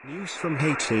News from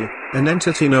Haiti: an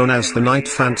entity known as the Night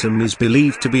Phantom is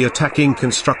believed to be attacking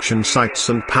construction sites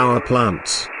and power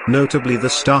plants, notably the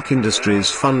Stark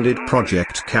Industries-funded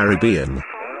Project Caribbean.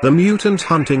 The mutant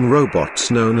hunting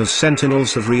robots known as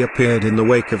Sentinels have reappeared in the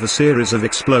wake of a series of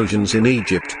explosions in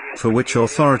Egypt, for which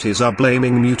authorities are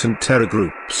blaming mutant terror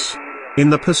groups.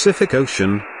 In the Pacific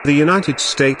Ocean, the United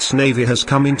States Navy has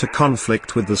come into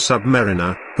conflict with the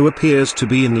Submariner, who appears to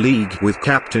be in league with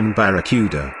Captain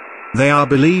Barracuda. They are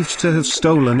believed to have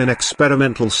stolen an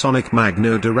experimental sonic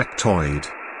magnodirectoid.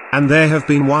 And there have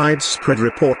been widespread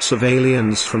reports of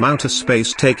aliens from outer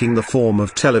space taking the form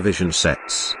of television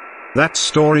sets. That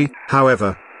story,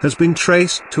 however, has been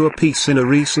traced to a piece in a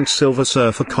recent Silver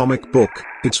Surfer comic book.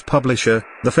 Its publisher,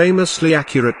 the famously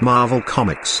accurate Marvel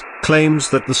Comics, claims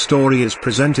that the story is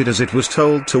presented as it was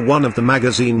told to one of the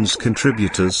magazine's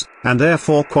contributors, and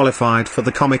therefore qualified for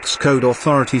the Comics Code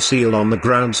Authority seal on the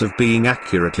grounds of being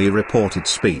accurately reported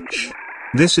speech.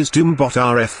 This is Doombot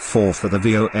RF4 for the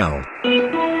VOL.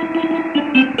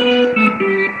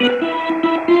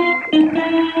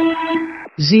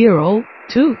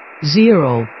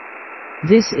 020.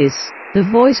 This is the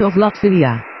voice of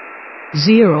Latvia.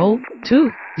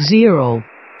 020.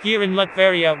 Here in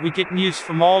Latveria, we get news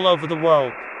from all over the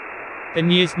world. The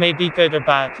news may be good or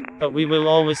bad, but we will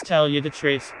always tell you the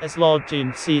truth, as Lord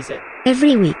Doom sees it.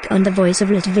 Every week on The Voice of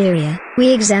Latveria,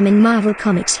 we examine Marvel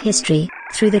Comics history,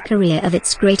 through the career of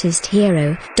its greatest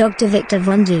hero, Dr. Victor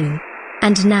Von Doom.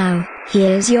 And now,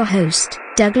 here's your host,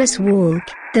 Douglas Walk,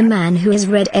 the man who has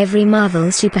read every Marvel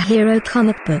superhero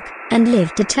comic book, and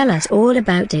lived to tell us all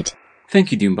about it.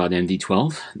 Thank you, Doombot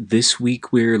MD12. This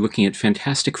week we're looking at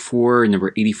Fantastic Four,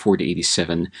 number 84 to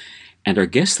 87, and our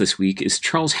guest this week is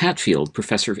Charles Hatfield,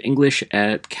 Professor of English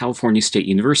at California State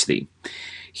University.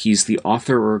 He's the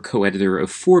author or co-editor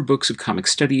of 4 books of comic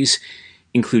studies,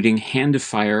 including Hand of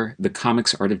Fire, The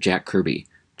Comics Art of Jack Kirby.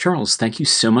 Charles, thank you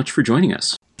so much for joining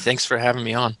us. Thanks for having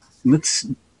me on. Let's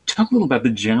talk a little about the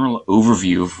general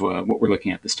overview of what we're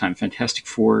looking at this time. Fantastic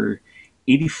Four,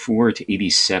 84 to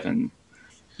 87.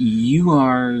 You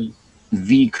are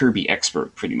the Kirby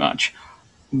expert, pretty much.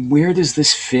 Where does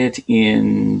this fit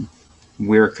in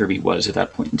where Kirby was at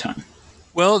that point in time?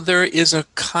 Well, there is a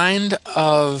kind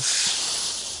of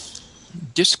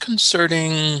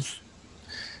disconcerting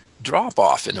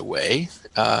drop-off, in a way,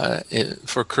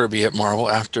 for Kirby at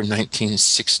Marvel after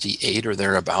 1968 or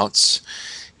thereabouts.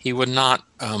 He would not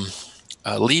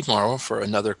leave Marvel for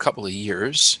another couple of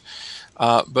years,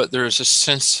 but there's a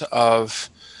sense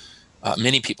of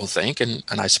many people think, and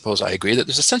I suppose I agree, that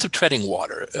there's a sense of treading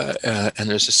water, and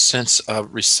there's a sense of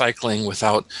recycling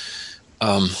without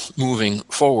moving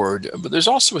forward. But there's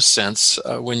also a sense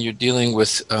when you're dealing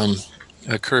with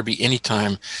Kirby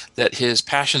anytime that his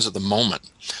passions of the moment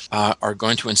are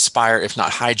going to inspire, if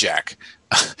not hijack,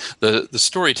 the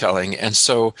storytelling. And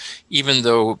so even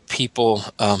though people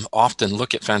often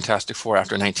look at Fantastic Four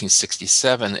after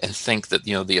 1967 and think that,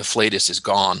 the afflatus is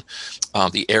gone,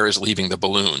 the air is leaving the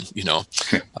balloon,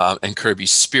 and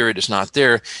Kirby's spirit is not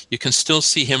there, you can still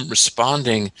see him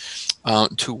responding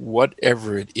to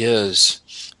whatever it is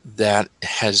that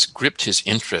has gripped his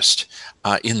interest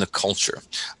in the culture.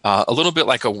 A little bit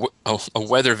like a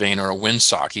weather vane or a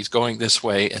windsock. He's going this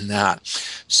way and that.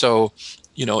 So,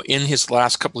 in his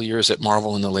last couple of years at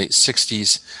Marvel in the late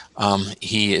 60s,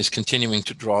 he is continuing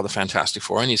to draw the Fantastic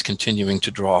Four, and he's continuing to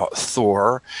draw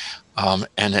Thor. And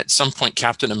at some point,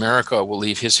 Captain America will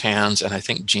leave his hands, and I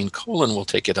think Gene Colan will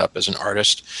take it up as an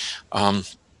artist.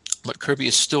 But Kirby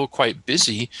is still quite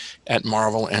busy at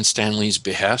Marvel and Stan Lee's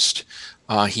behest.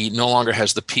 He no longer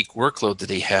has the peak workload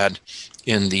that he had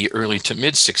in the early to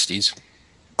mid-60s.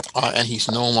 And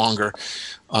he's no longer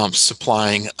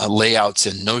supplying layouts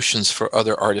and notions for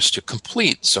other artists to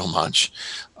complete so much.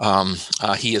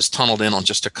 He has tunneled in on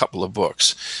just a couple of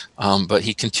books. But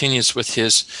he continues with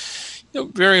his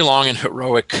very long and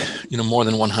heroic, more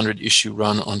than 100 issue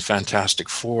run on Fantastic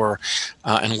Four.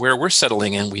 And where we're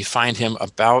settling in, we find him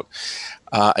about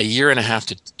a year and a half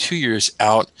to 2 years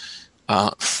out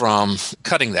from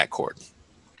cutting that cord.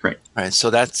 Right.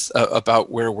 So that's about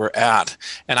where we're at.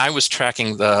 And I was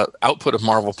tracking the output of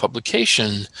Marvel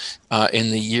publication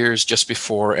in the years just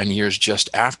before and years just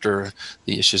after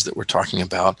the issues that we're talking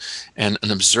about, and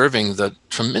observing the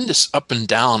tremendous up and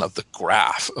down of the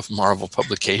graph of Marvel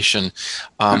publication.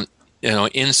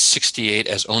 In 68,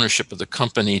 as ownership of the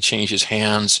company changes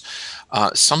hands,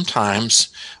 sometimes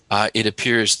it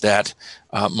appears that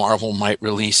Marvel might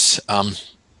release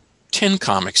 10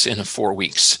 comics in 4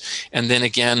 weeks, and then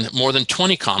again more than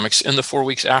 20 comics in the 4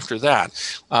 weeks after that.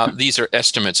 These are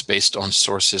estimates based on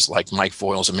sources like Mike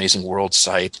Voil's Amazing World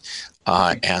site,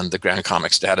 and the Grand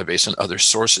Comics database and other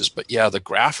sources. But yeah, the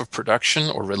graph of production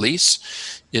or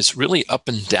release is really up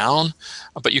and down.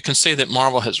 But you can say that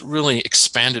Marvel has really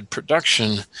expanded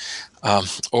production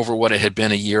over what it had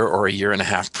been a year or a year and a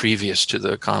half previous to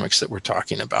the comics that we're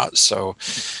talking about. So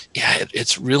yeah,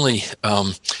 it's really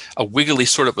a wiggly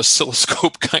sort of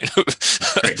oscilloscope kind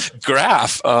of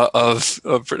graph of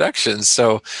production.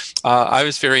 So I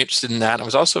was very interested in that. I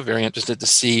was also very interested to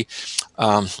see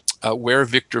where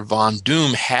Victor Von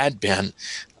Doom had been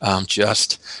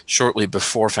just shortly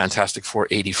before Fantastic Four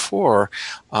 84.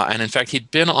 And in fact,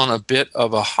 he'd been on a bit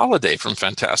of a holiday from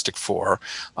Fantastic Four.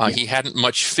 He hadn't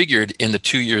much figured in the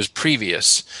 2 years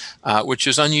previous, which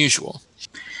is unusual.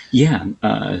 Yeah.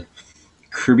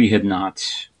 Kirby had not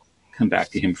come back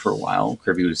to him for a while.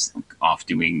 Kirby was off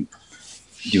doing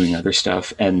other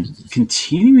stuff and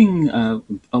continuing a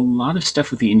lot of stuff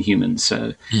with the Inhumans.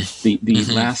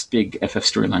 The last big FF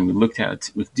storyline we looked at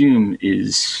with Doom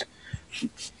is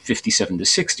 57 to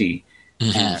 60,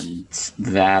 and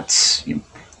that's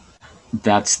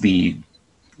the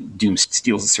Doom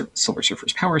steals the Silver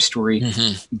Surfer's power story,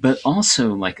 but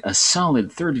also like a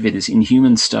solid third of it is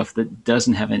Inhuman stuff that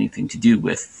doesn't have anything to do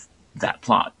with that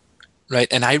plot. Right,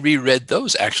 and I reread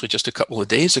those actually just a couple of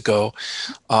days ago,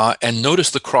 and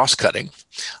noticed the cross-cutting.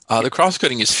 The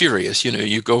cross-cutting is furious. You know,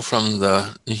 you go from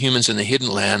the Humans in the Hidden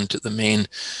Land to the main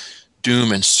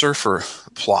Doom and Surfer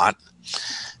plot,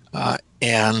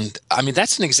 and I mean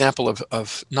that's an example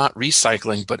of not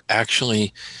recycling, but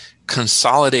actually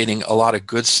consolidating a lot of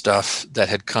good stuff that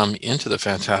had come into the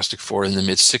Fantastic Four in the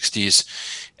mid-'60s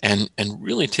and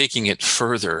really taking it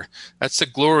further. That's a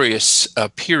glorious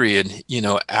period, you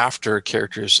know, after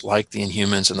characters like the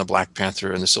Inhumans and the Black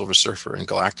Panther and the Silver Surfer and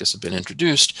Galactus have been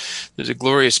introduced. There's a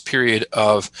glorious period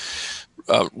of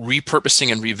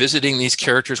repurposing and revisiting these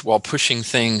characters while pushing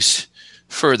things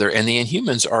further. And the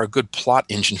Inhumans are a good plot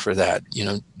engine for that. You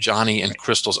know, Johnny and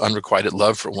Crystal's unrequited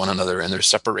love for one another and their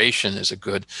separation is a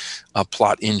good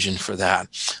plot engine for that.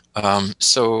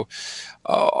 So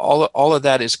all of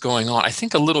that is going on. I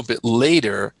think a little bit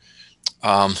later,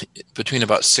 between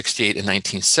about 68 and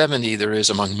 1970, there is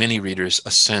among many readers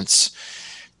a sense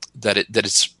that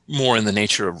it's more in the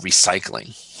nature of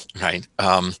recycling, right?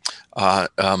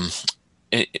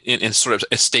 In sort of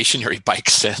a stationary bike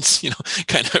sense, you know,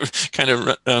 kind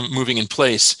of moving in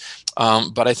place.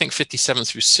 But I think 57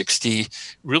 through 60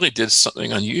 really did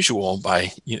something unusual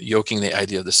by yoking the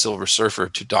idea of the Silver Surfer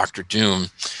to Dr. Doom,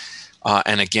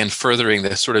 and again furthering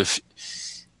the sort of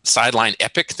sideline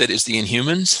epic that is the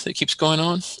Inhumans that keeps going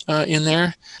on in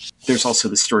there. There's also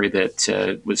the story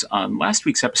that was on last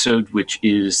week's episode, which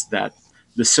is that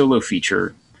the solo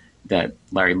feature that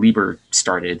Larry Lieber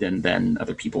started and then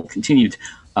other people continued,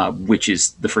 which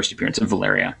is the first appearance of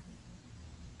Valeria.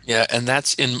 Yeah, and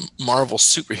that's in Marvel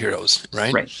Superheroes,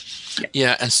 right? Right.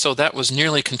 Yeah, and so that was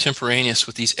nearly contemporaneous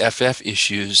with these FF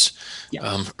issues,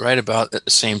 right about at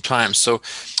the same time. So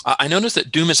I noticed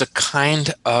that Doom is a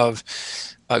kind of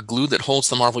glue that holds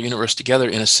the Marvel Universe together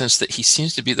in a sense that he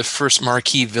seems to be the first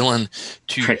marquee villain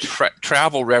to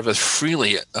travel rather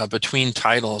freely between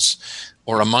titles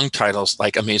or among titles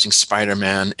like Amazing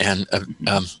Spider-Man and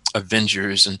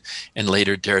Avengers and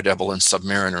later Daredevil and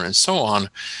Submariner and so on.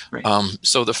 Right.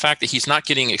 So the fact that he's not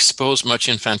getting exposed much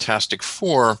in Fantastic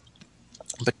Four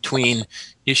between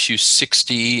issue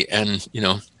 60 and,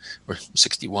 or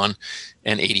 61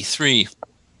 and 83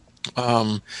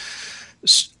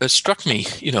 struck me,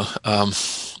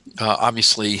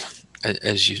 obviously,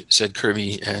 as you said,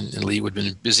 Kirby and Lee would have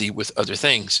been busy with other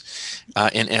things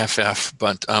in FF,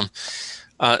 but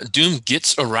Doom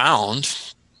gets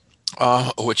around,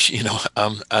 which,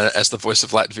 as the voice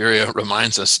of Latveria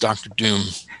reminds us, Dr. Doom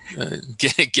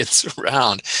gets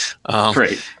around.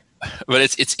 Right. But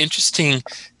it's interesting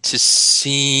to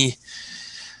see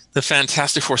the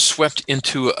Fantastic Four swept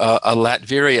into a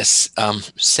Latveria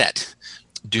set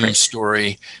Doom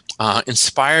story,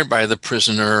 inspired by The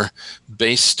Prisoner,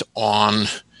 based on,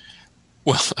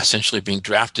 essentially being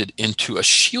drafted into a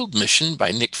S.H.I.E.L.D. mission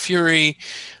by Nick Fury,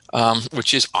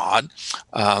 which is odd.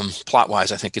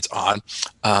 Plot-wise, I think it's odd.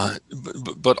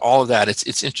 But all of that,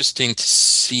 it's interesting to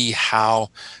see how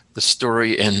the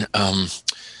story in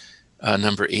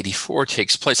number 84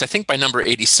 takes place. I think by number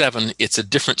 87, it's a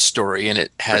different story, and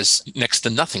it has next to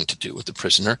nothing to do with The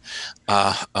Prisoner.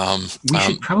 We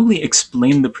should probably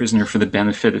explain The Prisoner for the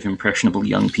benefit of impressionable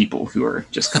young people who are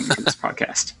just coming to this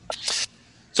podcast.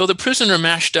 So The Prisoner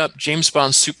mashed up James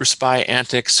Bond's super spy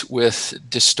antics with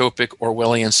dystopic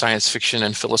Orwellian science fiction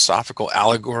and philosophical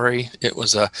allegory. It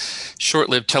was a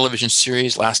short-lived television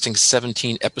series lasting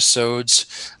 17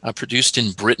 episodes, produced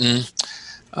in Britain.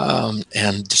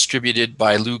 and distributed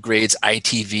by Lou Grade's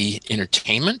ITV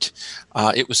Entertainment.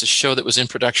 It was a show that was in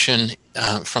production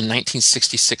from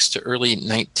 1966 to early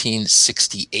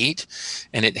 1968,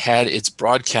 and it had its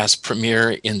broadcast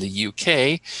premiere in the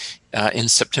UK in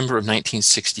September of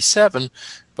 1967,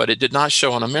 but it did not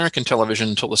show on American television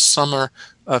until the summer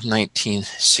of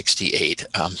 1968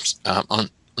 on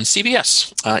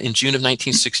CBS. In June of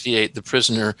 1968, The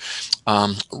Prisoner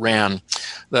ran.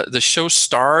 The show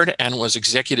starred and was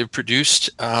executive produced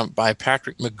by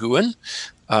Patrick McGoohan,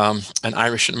 an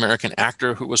Irish-American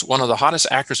actor who was one of the hottest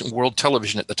actors in world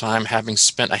television at the time, having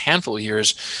spent a handful of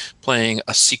years playing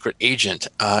a secret agent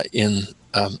in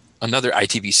another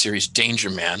ITV series,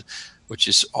 Danger Man, which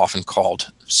is often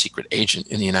called Secret Agent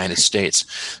in the United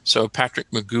States. So Patrick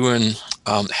McGoohan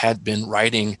had been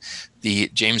writing the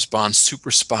James Bond super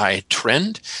spy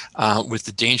trend with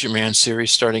the Danger Man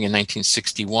series starting in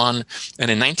 1961.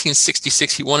 And in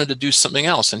 1966, he wanted to do something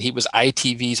else, and he was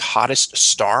ITV's hottest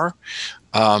star.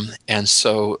 And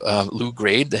so Lou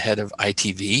Grade, the head of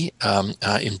ITV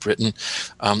in Britain,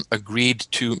 agreed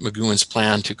to McGoohan's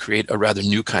plan to create a rather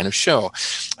new kind of show.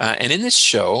 And in this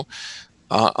show,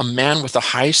 a man with a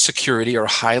high security or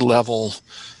high level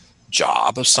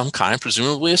job of some kind,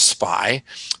 presumably a spy,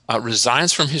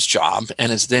 resigns from his job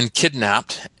and is then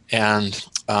kidnapped and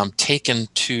taken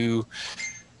to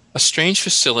a strange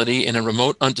facility in a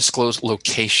remote, undisclosed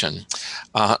location,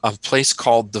 a place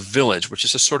called The Village, which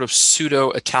is a sort of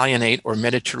pseudo-Italianate or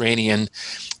Mediterranean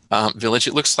village.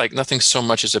 It looks like nothing so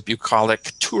much as a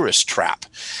bucolic tourist trap.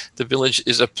 The village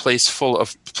is a place full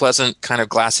of pleasant, kind of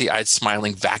glassy-eyed,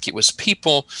 smiling, vacuous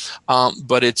people,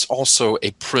 but it's also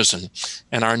a prison.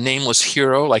 And our nameless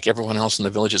hero, like everyone else in the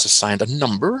village, is assigned a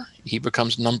number. He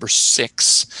becomes number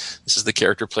 6. This is the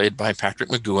character played by Patrick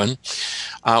McGoohan.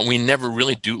 We never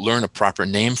really do learn a proper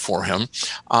name for him.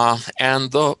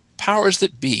 And the powers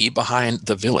that be behind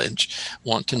the village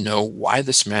want to know why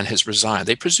this man has resigned.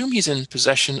 They presume he's in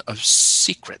possession of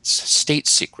secrets, state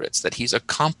secrets, that he's a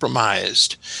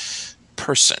compromised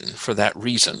person for that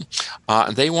reason.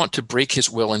 They want to break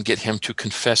his will and get him to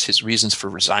confess his reasons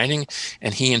for resigning,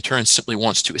 and he in turn simply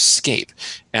wants to escape.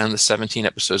 And the 17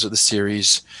 episodes of the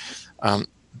series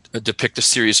depict a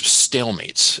series of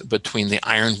stalemates between the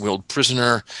iron-willed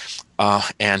prisoner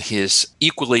and his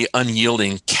equally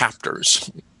unyielding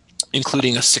captors,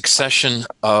 including a succession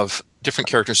of different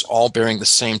characters all bearing the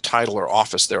same title or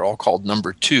office. They're all called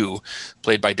Number 2,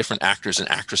 played by different actors and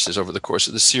actresses over the course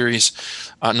of the series.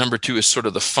 Number 2 is sort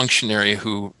of the functionary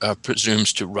who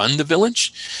presumes to run the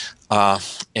village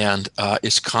and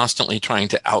is constantly trying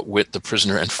to outwit the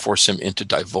prisoner and force him into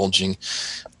divulging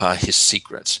his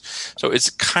secrets. So it's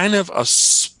kind of a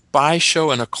spy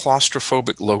show in a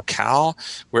claustrophobic locale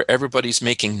where everybody's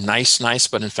making nice,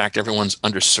 but in fact everyone's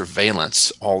under surveillance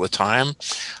all the time.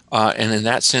 And in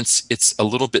that sense, it's a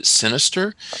little bit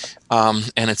sinister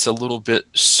and it's a little bit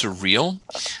surreal.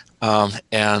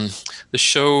 And the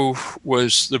show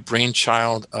was the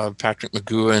brainchild of Patrick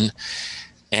McGoohan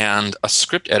and a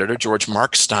script editor, George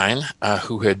Markstein,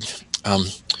 who had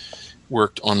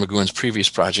worked on McGoohan's previous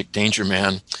project, Danger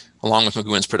Man, along with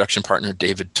McGoohan's production partner,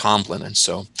 David Tomblin. And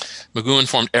so McGoohan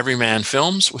formed Everyman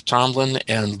Films with Tomblin,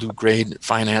 and Lou Grade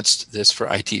financed this for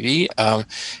ITV.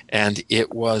 And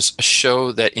it was a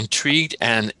show that intrigued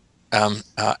and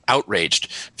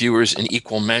outraged viewers in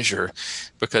equal measure,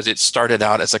 because it started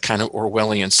out as a kind of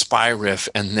Orwellian spy riff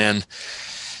and then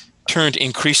turned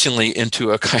increasingly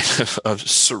into a kind of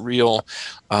surreal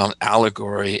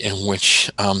allegory in which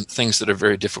things that are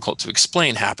very difficult to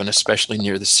explain happen, especially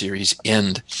near the series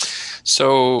end.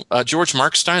 So George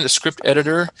Markstein, the script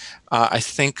editor, I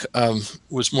think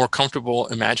was more comfortable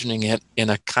imagining it in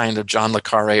a kind of John le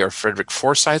Carré or Frederick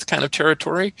Forsyth kind of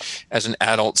territory as an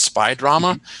adult spy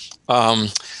drama.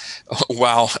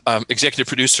 While executive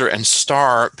producer and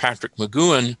star Patrick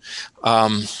McGoohan,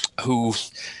 who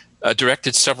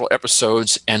directed several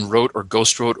episodes and wrote or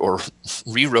ghost-wrote or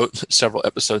rewrote several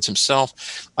episodes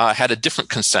himself, had a different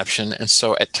conception. And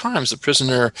so at times, The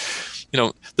Prisoner,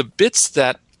 the bits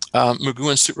that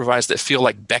McGoohan supervised that feel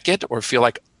like Beckett or feel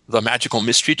like the Magical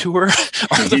Mystery Tour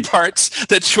are the parts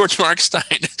that George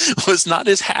Markstein was not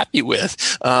as happy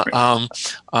with. And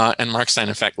Markstein,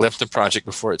 in fact, left the project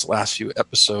before its last few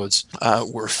episodes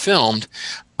were filmed.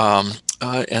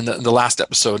 And the last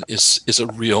episode is a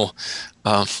real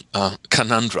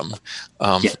conundrum,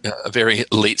 a very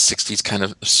late 60s kind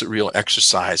of surreal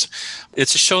exercise.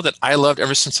 It's a show that I loved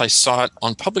ever since I saw it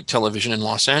on public television in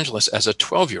Los Angeles as a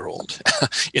 12-year-old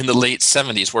in the late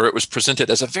 70s, where it was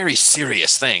presented as a very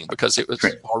serious thing because it was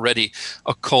already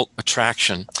a cult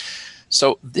attraction.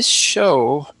 So this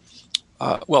show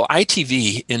Well,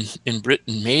 ITV in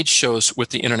Britain made shows with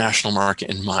the international market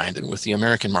in mind and with the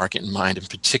American market in mind in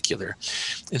particular.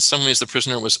 In some ways, The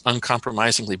Prisoner was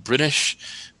uncompromisingly British,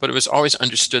 but it was always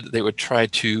understood that they would try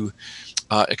to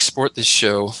export this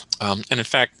show. And in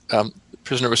fact,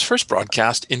 Prisoner was first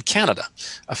broadcast in Canada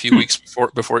a few weeks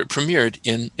before it premiered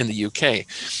in the UK.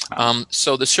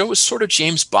 So the show was sort of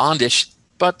James Bondish,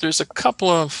 but there's a couple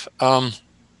of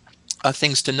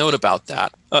things to note about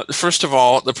that. First of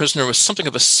all, The Prisoner was something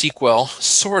of a sequel,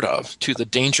 sort of, to the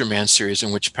Danger Man series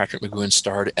in which Patrick McGoohan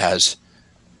starred as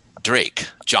Drake,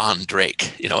 John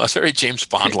Drake, a very James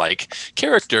Bond-like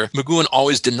character. McGoohan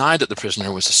always denied that The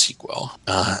Prisoner was a sequel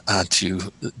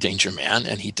to Danger Man,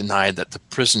 and he denied that the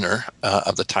prisoner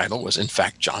of the title was in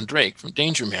fact John Drake from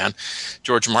Danger Man.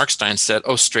 George Markstein said,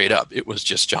 "Oh, straight up, it was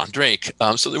just John Drake."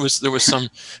 So there was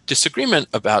some disagreement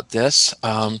about this.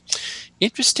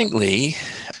 Interestingly,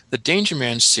 the Danger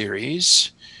Man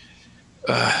series.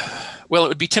 Well, it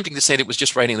would be tempting to say that it was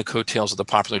just riding the coattails of the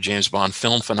popular James Bond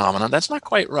film phenomenon. That's not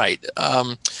quite right.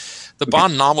 The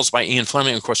Bond novels by Ian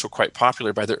Fleming, of course, were quite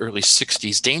popular by the early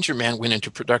 60s. Danger Man went into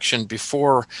production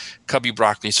before Cubby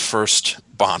Broccoli's first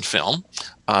Bond film,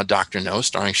 Dr. No,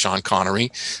 starring Sean Connery.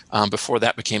 Before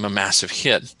that became a massive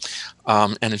hit.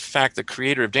 And in fact, the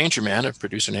creator of Danger Man, a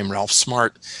producer named Ralph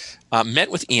Smart,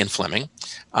 met with Ian Fleming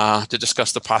to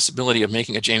discuss the possibility of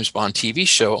making a James Bond TV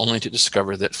show, only to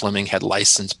discover that Fleming had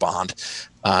licensed Bond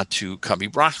to Cubby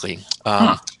Broccoli.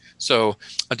 So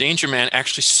A Danger Man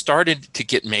actually started to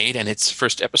get made, and its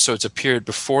first episodes appeared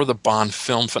before the Bond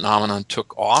film phenomenon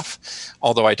took off,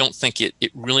 although I don't think it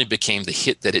really became the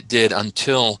hit that it did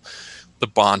until the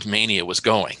Bond mania was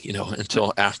going,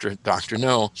 until after Dr.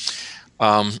 No.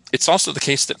 It's also the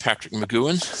case that Patrick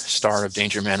McGoohan, star of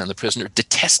Danger Man and The Prisoner,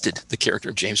 detested the character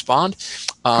of James Bond.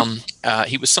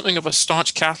 He was something of a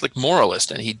staunch Catholic moralist,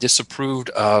 and he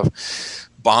disapproved of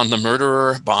Bond the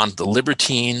murderer, Bond the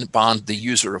libertine, Bond the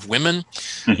user of women.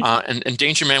 And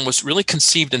Danger Man was really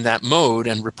conceived in that mode,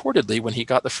 and reportedly when he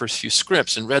got the first few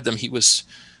scripts and read them, he was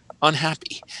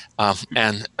unhappy.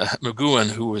 And McGoohan,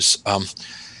 who was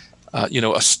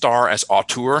a star as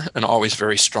auteur and always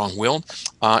very strong-willed,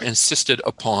 insisted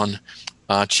upon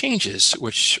changes,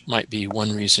 which might be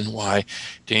one reason why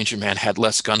Danger Man had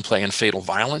less gunplay and fatal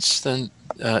violence than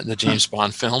the James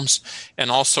Bond films,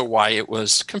 and also why it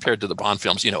was, compared to the Bond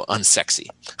films, unsexy.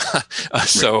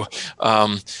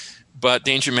 But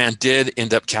Danger Man did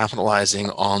end up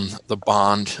capitalizing on the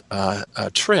Bond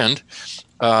trend,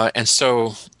 and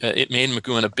so it made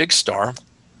McGoohan a big star.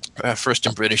 First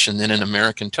in British and then in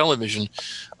American television,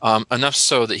 enough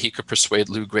so that he could persuade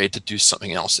Lew Grade to do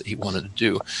something else that he wanted to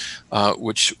do,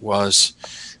 which was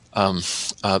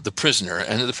The Prisoner.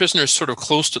 And The Prisoner is sort of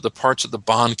close to the parts of the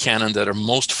Bond canon that are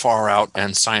most far out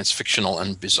and science fictional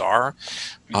and bizarre,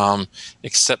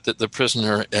 except that The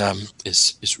Prisoner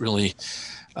is really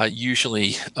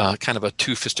usually kind of a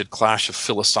two-fisted clash of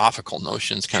philosophical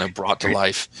notions kind of brought to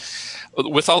life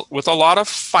with a lot of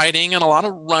fighting and a lot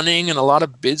of running and a lot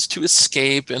of bids to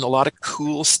escape and a lot of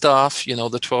cool stuff. The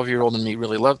 12-year-old in me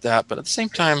really loved that. But at the same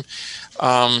time,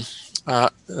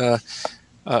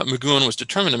 McGoohan was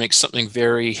determined to make something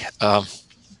very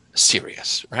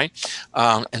serious, right?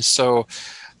 And so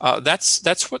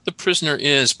that's what The Prisoner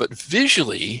is. But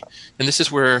visually, and this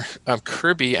is where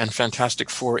Kirby and Fantastic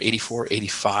Four 84,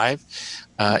 85,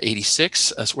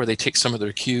 86, that's where they take some of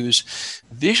their cues.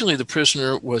 Visually, The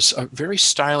Prisoner was a very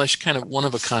stylish, kind of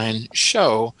one-of-a-kind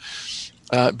show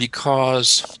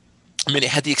because, it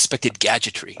had the expected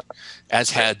gadgetry,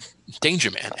 as had Danger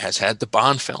Man, as had the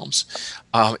Bond films.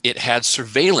 It had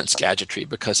surveillance gadgetry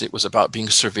because it was about being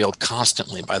surveilled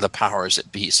constantly by the powers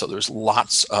that be. So there's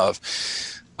lots of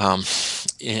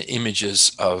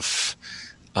images of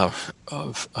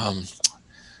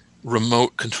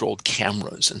remote controlled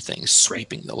cameras and things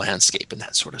sweeping the landscape and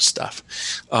that sort of stuff.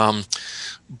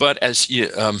 But as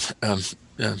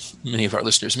many of our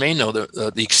listeners may know,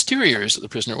 the exteriors of The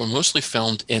Prisoner were mostly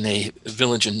filmed in a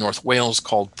village in North Wales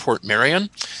called Portmeirion,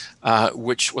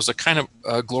 which was a kind of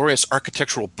glorious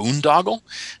architectural boondoggle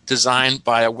designed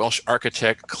by a Welsh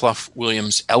architect, Clough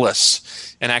Williams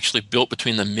Ellis, and actually built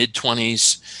between the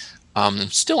mid-20s,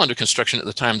 still under construction at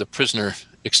the time The Prisoner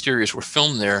exteriors were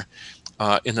filmed there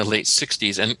in the late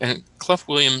 60s. And Clough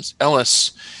Williams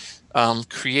Ellis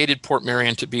created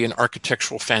Portmeirion to be an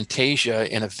architectural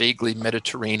fantasia in a vaguely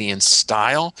Mediterranean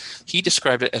style. He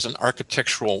described it as an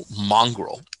architectural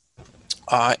mongrel.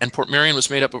 And Portmeirion was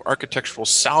made up of architectural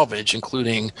salvage,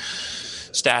 including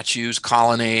statues,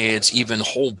 colonnades, even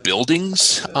whole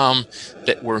buildings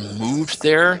that were moved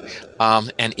there,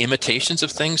 and imitations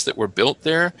of things that were built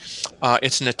there.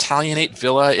 It's an Italianate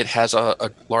villa. It has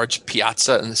a large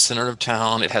piazza in the center of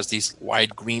town. It has these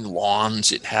wide green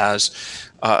lawns. It has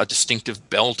a distinctive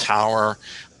bell tower.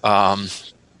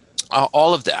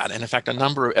 All of that. And in fact, a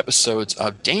number of episodes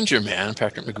of Danger Man,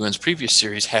 Patrick McGoohan's previous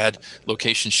series, had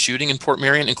location shooting in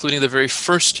Portmeirion, including the very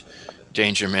first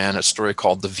Danger Man, a story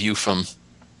called The View from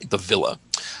the Villa.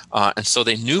 And so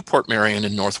they knew Portmeirion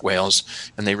in North Wales,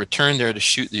 and they returned there to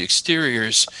shoot the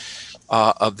exteriors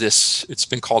of this. It's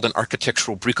been called an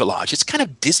architectural bricolage. It's kind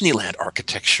of Disneyland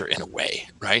architecture in a way,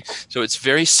 right? So it's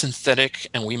very synthetic,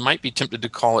 and we might be tempted to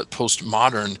call it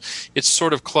postmodern. It's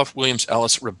sort of Clough Williams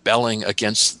Ellis rebelling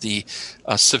against the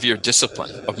severe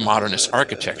discipline of modernist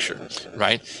architecture,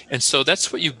 right? And so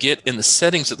that's what you get in the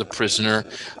settings of The Prisoner.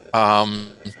 Now,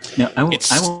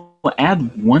 I will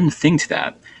add one thing to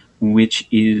that, which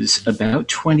is about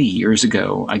 20 years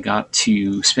ago, I got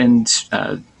to spend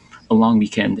a long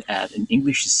weekend at an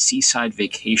English seaside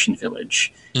vacation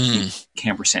village in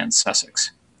Cambersand,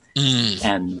 Sussex.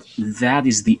 And that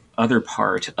is the other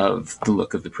part of the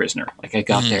look of The Prisoner. Like, I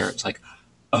got there, it's like,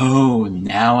 oh,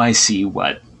 now I see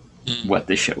what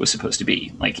this show was supposed to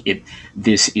be. Like,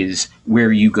 this is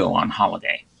where you go on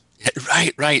holiday.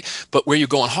 Right. But where you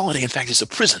go on holiday, in fact, is a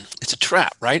prison. It's a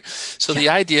trap, right? So the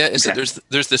idea is that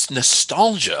there's this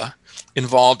nostalgia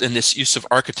involved in this use of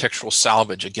architectural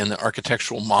salvage. Again, the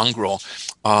architectural mongrel.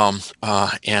 So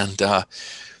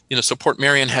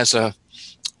Portmeirion has a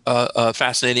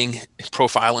fascinating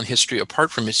profile and history apart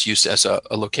from its use as a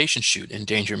location shoot in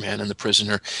Danger Man and The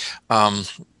Prisoner.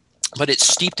 But it's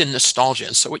steeped in nostalgia.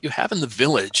 And so what you have in the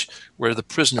village where The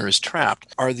Prisoner is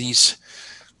trapped are these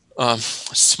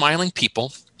smiling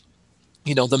people.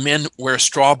 The men wear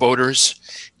straw boaters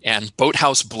and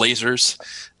boathouse blazers,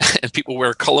 and people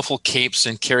wear colorful capes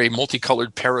and carry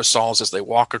multicolored parasols as they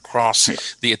walk across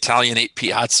the Italianate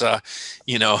piazza,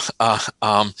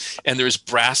 and there's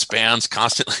brass bands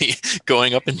constantly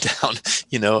going up and down,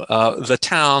 the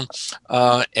town,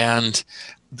 and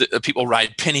the people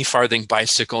ride penny farthing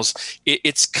bicycles.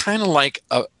 It's kind of like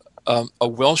a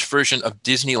Welsh version of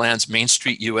Disneyland's Main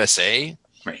Street USA.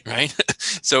 Right.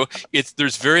 So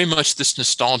there's very much this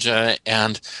nostalgia,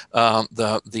 and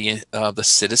the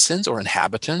citizens or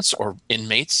inhabitants or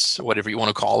inmates, whatever you want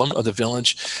to call them, of the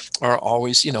village are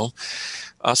always,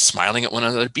 smiling at one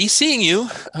another. Be seeing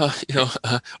you,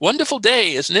 wonderful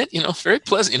day, isn't it? Very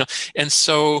pleasant, And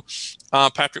so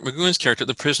Patrick McGoohan's character,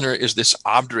 The Prisoner, is this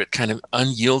obdurate, kind of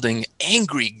unyielding,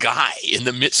 angry guy in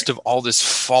the midst of all this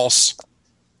false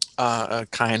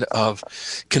kind of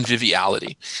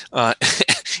conviviality.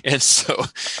 And so,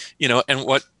 and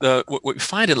what we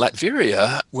find in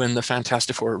Latveria, when the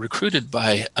Fantastic Four are recruited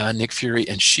by Nick Fury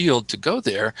and S.H.I.E.L.D. to go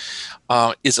there,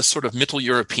 is a sort of Middle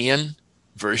European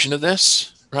version of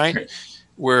this, right?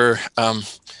 Where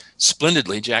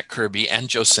splendidly Jack Kirby and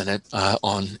Joe Sennett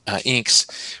on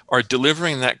inks are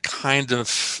delivering that kind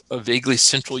of a vaguely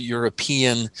Central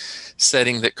European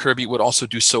setting that Kirby would also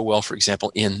do so well, for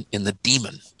example, in The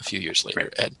Demon a few years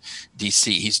later at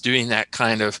DC. He's doing that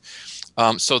kind of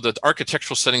so the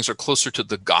architectural settings are closer to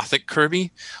the Gothic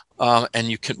Kirby, and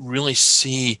you can really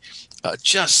see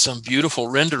just some beautiful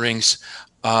renderings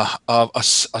of a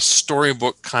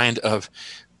storybook kind of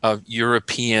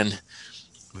European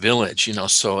village.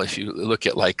 So if you look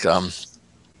at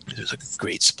there's a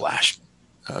great splash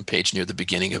page near the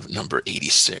beginning of number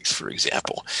 86, for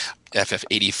example,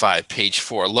 FF85, page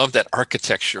 4. Love that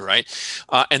architecture, right?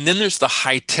 And then there's the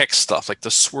high-tech stuff, like the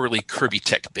swirly Kirby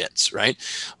tech bits, right?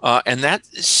 And that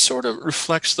sort of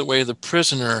reflects the way The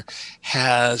Prisoner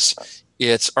has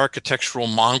its architectural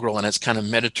mongrel and its kind of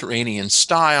Mediterranean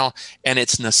style and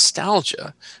its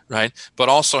nostalgia, right? But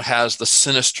also has the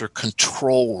sinister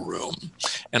control room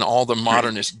and all the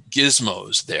modernist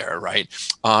gizmos there, right?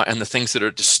 And the things that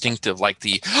are distinctive, like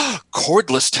the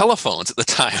cordless telephones at the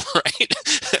time, right?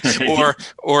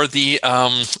 or the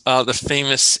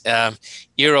famous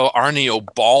Eero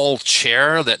Aarnio ball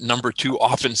chair that number 2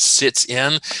 often sits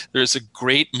in. There's a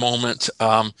great moment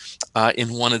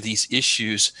in one of these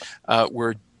issues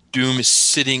where Doom is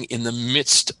sitting in the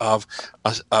midst of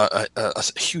a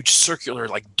huge circular,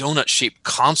 like donut-shaped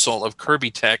console of Kirby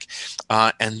tech,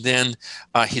 and then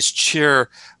his chair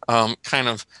kind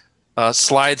of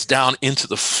slides down into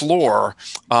the floor,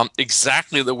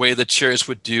 exactly the way the chairs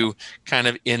would do kind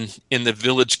of in the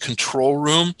village control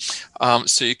room.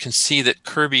 So you can see that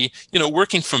Kirby,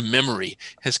 working from memory,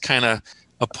 has kind of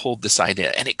pulled this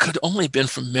idea, and it could only have been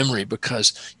from memory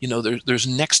because there's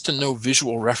next to no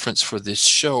visual reference for this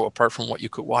show apart from what you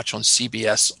could watch on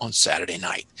CBS on Saturday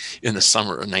night in the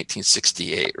summer of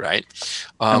 1968, right?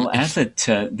 I'll add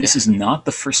that this is not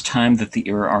the first time that the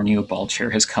Era Arneo ball chair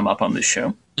has come up on this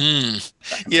show.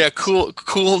 Yeah,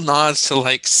 cool nods to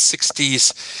like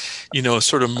 60s,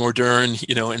 sort of modern,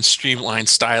 and streamlined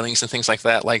stylings and things like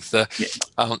that. Like the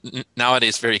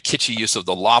nowadays very kitschy use of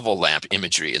the lava lamp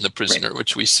imagery in The Prisoner,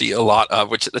 which we see a lot of,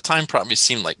 which at the time probably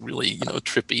seemed like really,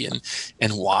 trippy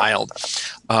and wild.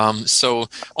 So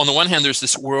on the one hand, there's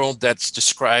this world that's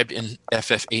described in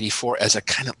FF84 as a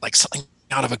kind of like something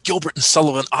out of a Gilbert and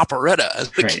Sullivan operetta,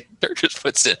 as the characters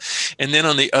puts it. And then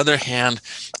on the other hand,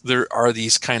 there are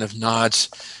these kind of nods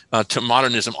to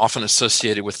modernism, often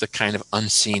associated with the kind of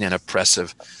unseen and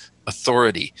oppressive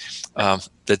authority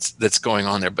that's going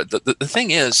on there. But the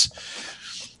thing is,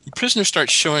 The Prisoner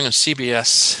starts showing on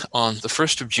CBS on the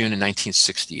 1st of June in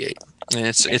 1968. And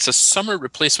it's a summer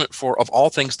replacement for, of all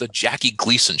things, the Jackie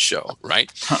Gleason show, right?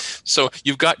 Huh. So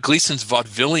you've got Gleason's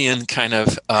vaudevillian kind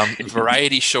of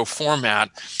variety show format.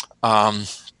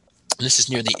 This is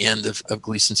near the end of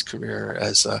Gleason's career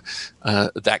as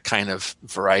that kind of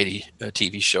variety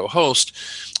TV show host.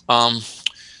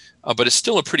 But it's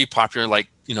still a pretty popular,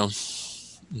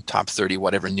 top 30,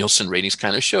 whatever Nielsen ratings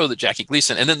kind of show, that Jackie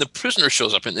Gleason. And then The Prisoner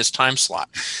shows up in this time slot,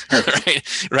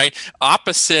 right?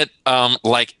 Opposite,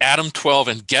 like Adam 12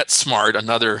 and Get Smart,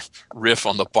 another riff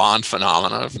on the Bond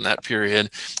phenomena from that period.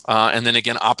 And then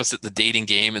again, opposite The Dating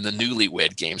Game and The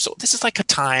Newlywed Game. So this is like a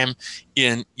time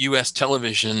in U.S.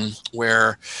 television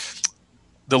where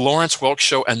the Lawrence Welk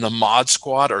Show and the Mod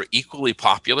Squad are equally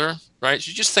popular, right? So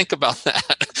you just think about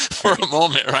that for a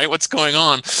moment, right? What's going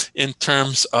on in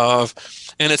terms of,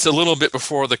 and it's a little bit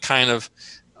before the kind of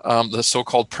the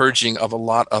so-called purging of a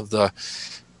lot of the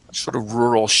sort of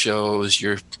rural shows,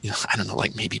 I don't know,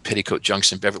 like maybe Petticoat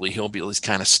Junction, Beverly Hillbillies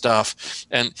kind of stuff.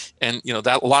 And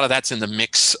that a lot of that's in the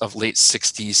mix of late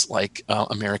 60s, like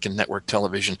American network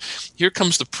television. Here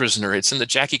comes The Prisoner. It's in the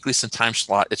Jackie Gleason time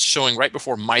slot. It's showing right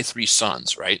before My Three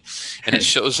Sons, right? And it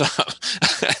shows up,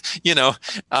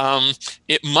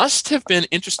 it must have been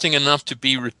interesting enough to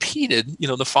be repeated,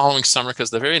 the following summer, because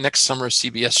the very next summer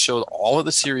CBS showed all of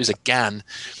the series again.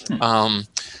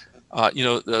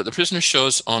 The Prisoner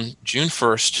shows on June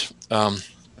 1st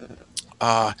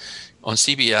on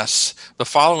CBS. The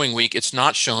following week, it's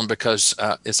not shown because,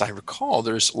 as I recall,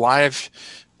 there's live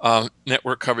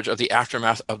network coverage of the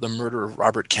aftermath of the murder of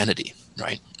Robert Kennedy,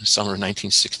 right, in summer of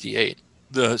 1968.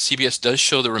 The CBS does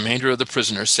show the remainder of The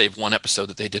Prisoner, save one episode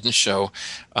that they didn't show,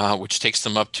 which takes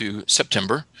them up to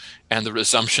September, and the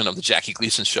resumption of the Jackie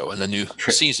Gleason show in the new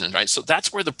season, right? So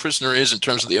that's where The Prisoner is in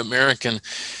terms of the American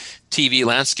TV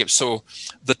landscape. So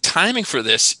the timing for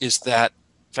this is that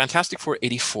Fantastic Four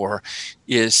 84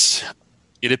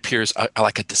 it appears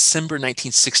like a December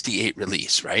 1968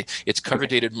 release, right? It's cover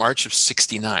dated March of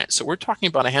 69. So we're talking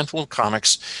about a handful of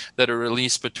comics that are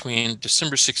released between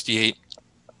December 68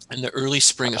 and the early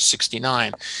spring of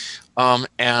 69.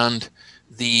 And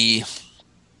the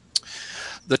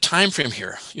time frame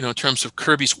here, in terms of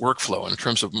Kirby's workflow, in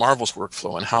terms of Marvel's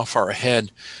workflow, and how far ahead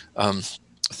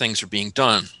things are being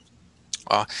done,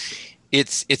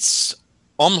 it's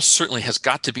almost certainly has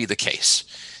got to be the case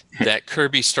that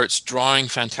Kirby starts drawing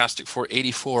Fantastic Four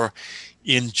 84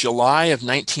 in July of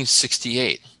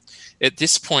 1968. At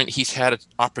this point, he's had an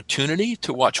opportunity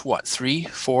to watch 3,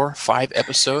 4, 5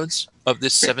 episodes of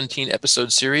this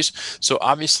 17-episode series. So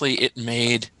obviously it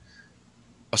made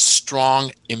a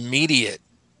strong, immediate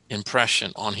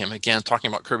impression on him. Again, talking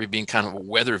about Kirby being kind of a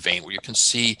weather vane where you can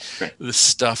see the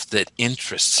stuff that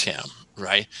interests him,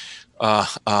 right?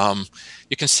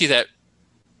 You can see that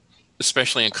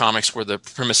especially in comics where the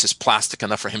premise is plastic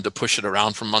enough for him to push it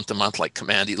around from month to month, like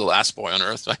Commandy, the Last Boy on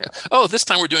Earth. Oh, this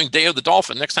time we're doing Day of the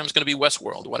Dolphin. Next time it's going to be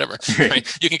Westworld, whatever.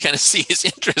 Right? You can kind of see his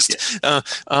interest.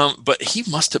 But he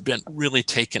must have been really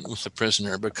taken with The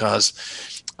Prisoner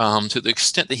because to the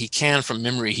extent that he can from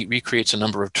memory, he recreates a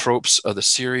number of tropes of the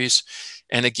series.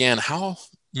 And again, how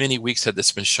many weeks had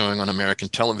this been showing on American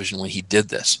television when he did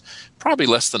this? Probably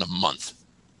less than a month,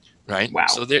 right? Wow.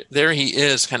 So there he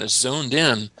is, kind of zoned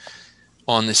in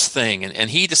on this thing,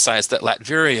 and he decides that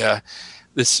Latveria,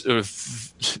 this sort of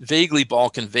vaguely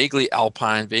Balkan, vaguely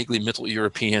Alpine, vaguely Middle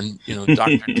European,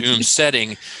 Dr. Doom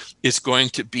setting, is going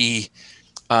to be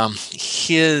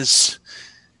his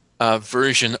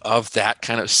version of that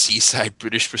kind of seaside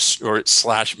British resort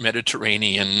 /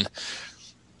 Mediterranean,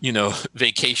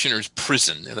 vacationer's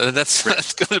prison. That's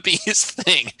going to be his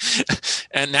thing.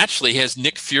 And naturally, he has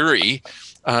Nick Fury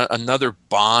another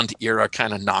Bond era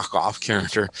kind of knockoff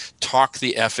character, talk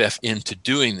the FF into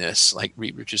doing this. Like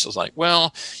Reed Richards was like,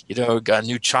 well, got a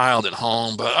new child at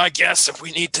home, but I guess if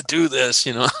we need to do this,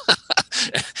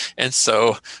 and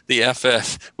so the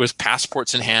FF with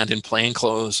passports in hand in plain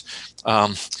clothes,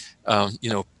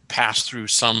 passed through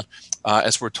some,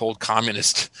 as we're told,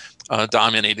 communist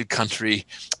dominated country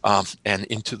and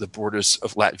into the borders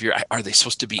of Latvia. Are they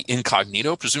supposed to be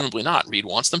incognito? Presumably not. Reed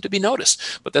wants them to be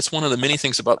noticed. But that's one of the many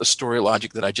things about the story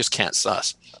logic that I just can't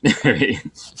suss.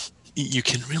 You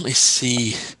can really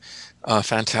see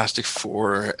Fantastic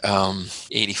Four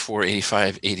 84,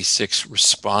 85, 86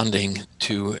 responding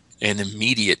to an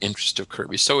immediate interest of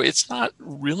Kirby. So it's not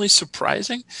really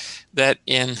surprising that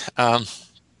in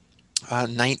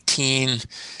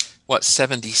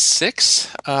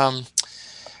 76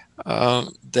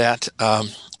 that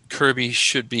Kirby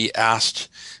should be asked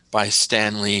by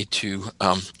Stan Lee to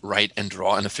write and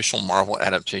draw an official Marvel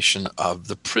adaptation of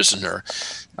The Prisoner,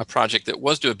 a project that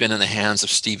was to have been in the hands of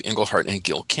Steve Englehart and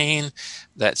Gil Kane,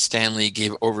 that Stan Lee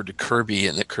gave over to Kirby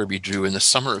and that Kirby drew in the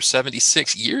summer of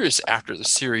 76, years after the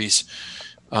series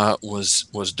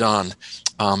was done.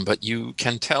 But you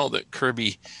can tell that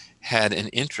Kirby had an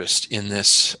interest in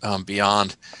this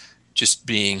beyond just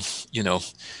being,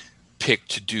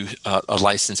 picked to do a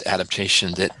licensed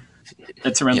adaptation.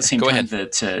 That's around the same time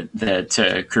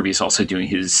that Kirby is also doing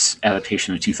his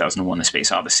adaptation of 2001: A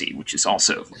Space Odyssey, which is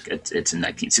also it's a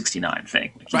 1969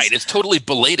 thing. Right, it's totally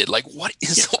belated. Like, what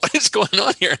is going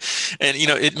on here? And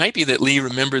it might be that Lee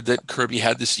remembered that Kirby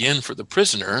had this yin for The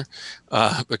Prisoner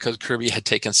because Kirby had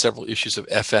taken several issues of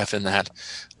FF in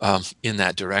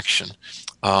that direction.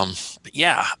 But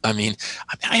yeah,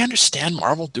 I understand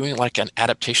Marvel doing like an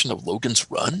adaptation of Logan's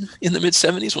Run in the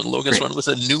mid-70s when Logan's Run was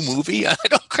a new movie. I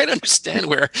don't quite understand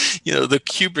where, the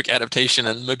Kubrick adaptation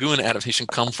and McGowan adaptation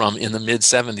come from in the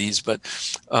mid-70s, but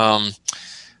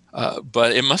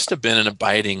it must have been an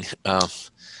abiding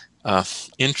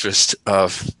interest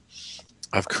of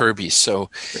Kirby. So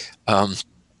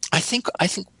I think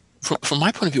from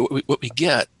my point of view, what we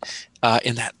get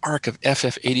in that arc of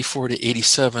FF 84 to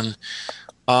 87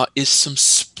 is some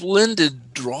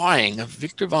splendid drawing of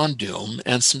Victor Von Doom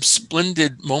and some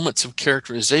splendid moments of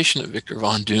characterization of Victor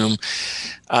Von Doom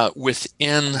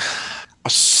within a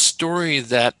story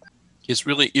that is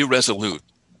is irresolute.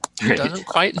 He doesn't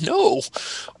quite know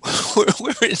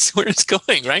where it's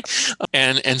going, right?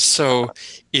 And so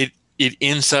it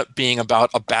ends up being about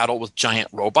a battle with giant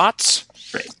robots.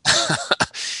 Right.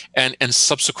 and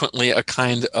subsequently a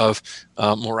kind of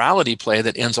morality play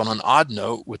that ends on an odd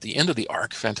note with the end of the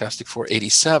arc, Fantastic Four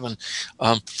 87.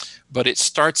 But it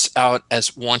starts out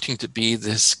as wanting to be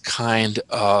this kind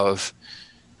of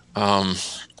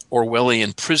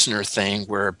Orwellian prisoner thing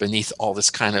where beneath all this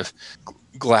kind of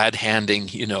glad-handing,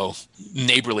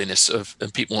 neighborliness of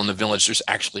people in the village, there's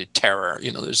actually terror.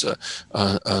 There's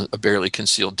a barely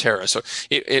concealed terror. So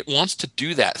it wants to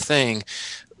do that thing,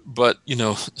 but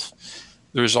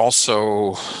there's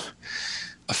also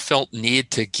a felt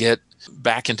need to get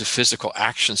back into physical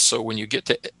action. So when you get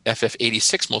to FF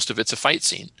 86, most of it's a fight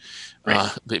scene,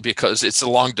 right? Because it's a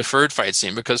long deferred fight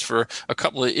scene. Because for a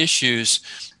couple of issues,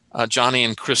 Johnny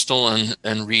and Crystal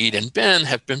and Reed and Ben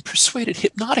have been persuaded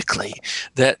hypnotically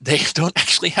that they don't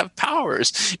actually have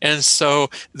powers. And so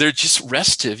they're just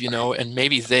restive, and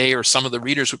maybe they or some of the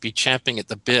readers would be champing at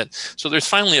the bit. So there's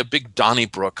finally a big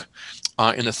Donnybrook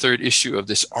in the third issue of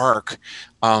this arc.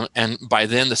 And by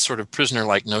then, the sort of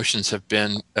prisoner-like notions have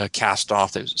been cast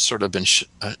off. They've sort of been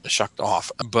shucked off.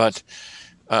 But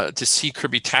to see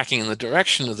Kirby tacking in the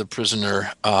direction of the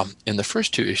prisoner in the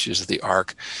first two issues of the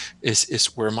arc is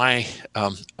where my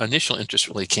initial interest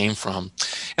really came from.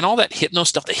 And all that hypno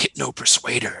stuff, the hypno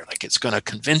persuader, like it's going to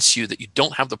convince you that you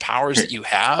don't have the powers that you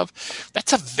have.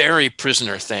 That's a very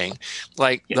prisoner thing.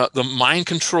 Like the mind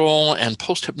control and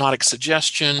post-hypnotic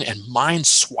suggestion and mind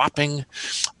swapping.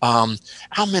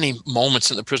 How many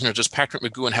moments in The Prisoner does Patrick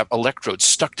McGowan have electrodes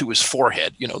stuck to his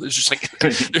forehead? There's just like,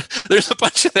 there's a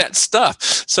bunch of that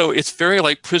stuff. So it's very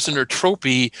like prisoner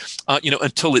tropey,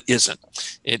 until it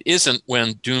isn't. It isn't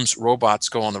when Doom's robots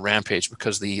go on the rampage,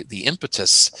 because the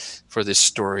impetus for this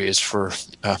story is for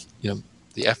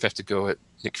the FF to go at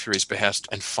Nick Fury's behest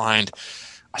and find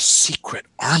a secret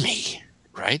army,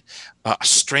 right? A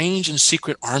strange and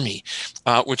secret army,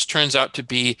 which turns out to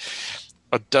be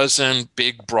a dozen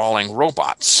big brawling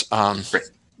robots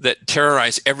that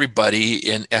terrorize everybody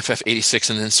in FF 86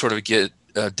 and then sort of get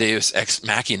Deus Ex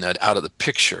Machina out of the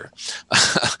picture.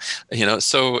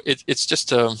 So it's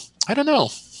just I don't know.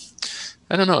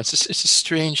 It's a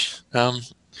strange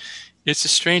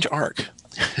arc.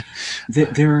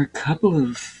 There are a couple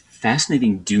of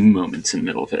fascinating Doom moments in the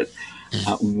middle of it.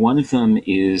 One of them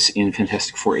is in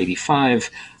Fantastic Four 85,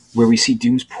 where we see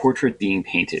Doom's portrait being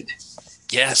painted.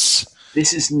 Yes.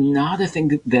 This is not a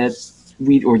thing that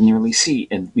we'd ordinarily see,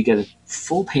 and we get a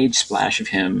full-page splash of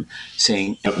him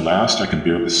saying, "At last I can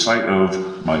bear the sight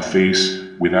of my face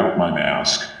without my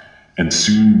mask, and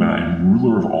soon when I am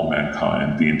ruler of all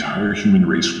mankind, the entire human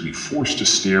race will be forced to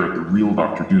stare at the real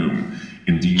Dr. Doom.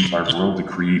 Indeed, by royal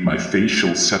decree, my face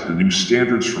shall set the new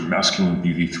standards for masculine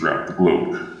beauty throughout the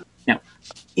globe." Now,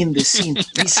 in this scene,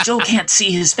 we still can't see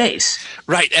his face.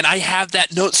 Right, and I have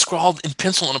that note scrawled in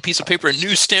pencil on a piece of paper,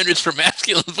 new standards for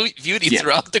masculine beauty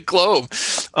throughout the globe.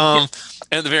 And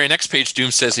the very next page,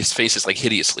 Doom says his face is like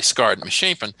hideously scarred and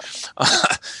misshapen.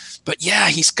 But yeah,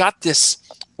 he's got this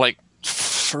like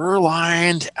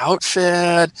fur-lined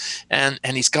outfit, and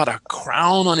he's got a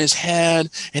crown on his head,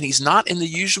 and he's not in the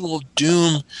usual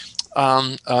Doom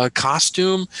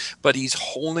costume, but he's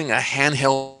holding a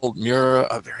handheld mirror,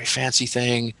 a very fancy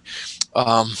thing,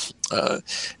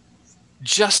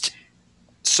 just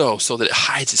so that it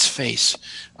hides his face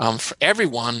for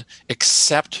everyone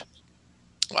except,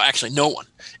 well, actually no one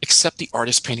except the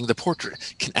artist painting the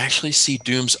portrait can actually see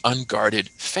Doom's unguarded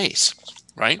face,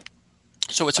 right?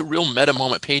 So it's a real meta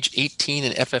moment. Page 18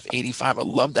 in FF85. I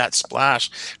love that splash.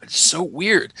 It's so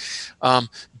weird.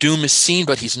 Doom is seen,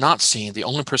 but he's not seen. The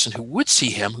only person who would see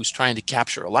him, who's trying to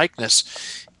capture a likeness,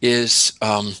 is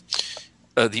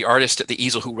the artist at the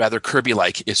easel who, rather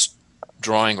Kirby-like, is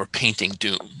drawing or painting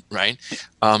Doom, right?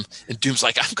 And Doom's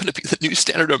like, I'm going to be the new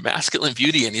standard of masculine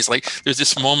beauty. And he's like, there's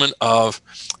this moment of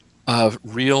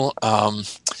real...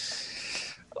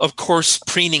 Of course,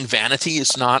 preening vanity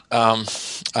is not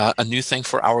a new thing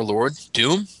for our Lord,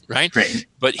 Doom, right? Right.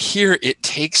 But here it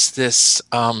takes this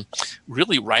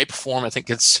really ripe form. I think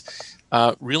it's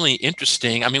really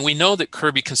interesting. I mean, we know that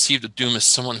Kirby conceived of Doom as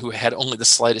someone who had only the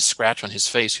slightest scratch on his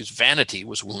face, whose vanity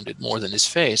was wounded more than his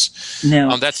face.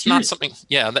 Now, that's not something,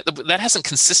 that hasn't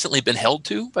consistently been held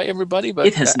to by everybody. But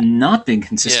it has not been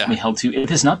consistently held to.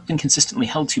 It has not been consistently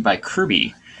held to by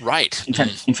Kirby. Right.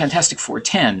 In Fantastic Four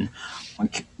 10,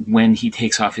 when he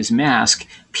takes off his mask,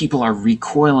 people are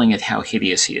recoiling at how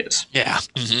hideous he is. Yeah.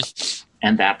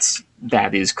 And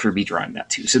that is Kirby drawing that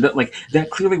too. So that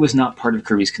clearly was not part of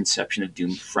Kirby's conception of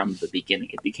Doom from the beginning.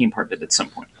 It became part of it at some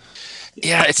point.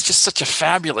 Yeah, it's just such a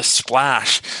fabulous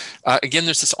splash. Again,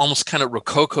 there's this almost kind of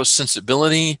Rococo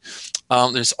sensibility.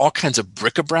 There's all kinds of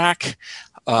bric-a-brac.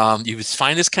 You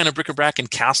find this kind of bric-a-brac in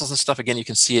castles and stuff. Again, you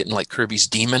can see it in like Kirby's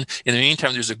Demon. In the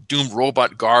meantime, there's a Doom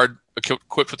robot guard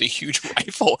equipped with a huge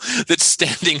rifle that's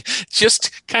standing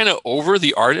just kind of over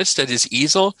the artist at his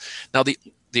easel. Now,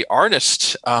 the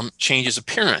artist changes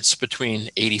appearance between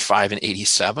 85 and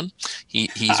 87.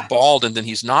 He's bald, and then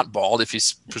he's not bald if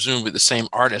he's presumably the same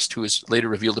artist who is later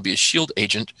revealed to be a S.H.I.E.L.D.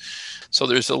 agent. So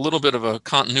there's a little bit of a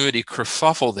continuity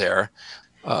kerfuffle there.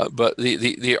 But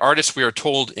the artist, we are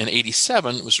told, in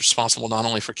 87 was responsible not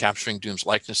only for capturing Doom's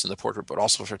likeness in the portrait, but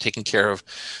also for taking care of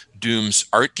Doom's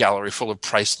art gallery full of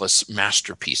priceless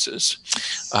masterpieces,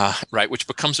 right? Which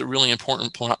becomes a really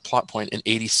important plot point in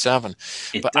 87.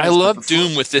 But I love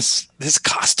Doom with this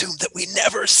costume that we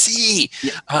never see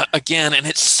again, and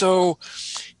it's so.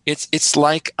 It's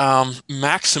like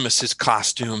Maximus's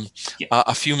costume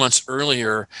a few months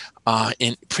earlier,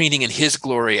 in preening in his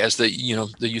glory as the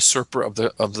usurper of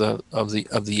the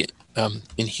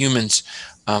Inhumans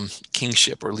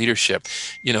kingship or leadership.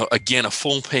 Again, a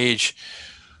full page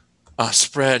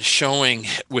spread showing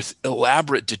with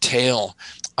elaborate detail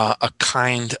a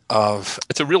kind of,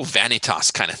 it's a real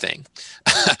vanitas kind of thing,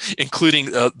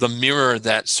 including the mirror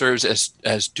that serves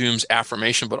as Doom's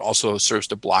affirmation, but also serves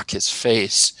to block his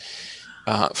face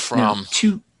from...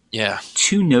 Now,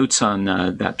 two notes on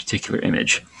that particular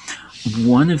image.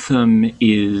 One of them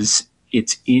is,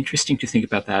 it's interesting to think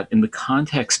about that in the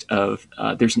context of,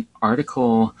 there's an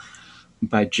article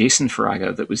by Jason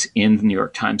Farago that was in the New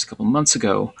York Times a couple months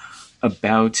ago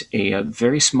about a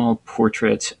very small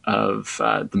portrait of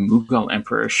the Mughal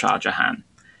Emperor Shah Jahan,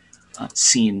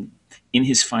 seen in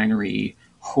his finery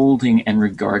holding and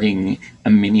regarding a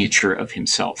miniature of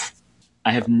himself.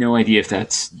 I have no idea if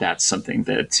that's something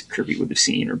that Kirby would have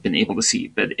seen or been able to see,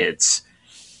 but it's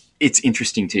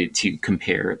interesting to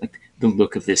compare like the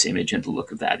look of this image and the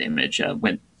look of that image.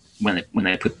 When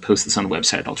I post this on the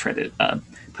website, I'll try to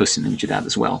post an image of that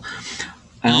as well.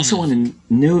 I also want to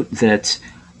note that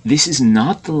this is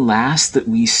not the last that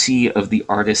we see of the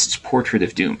artist's portrait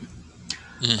of Doom.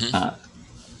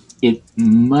 It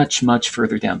much, much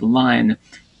further down the line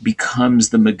becomes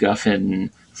the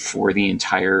MacGuffin for the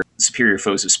entire Superior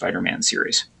Foes of Spider-Man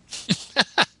series.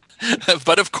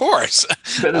 But of course.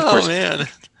 Oh, man.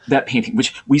 that painting,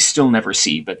 which we still never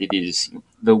see, but it is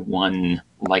the one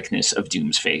likeness of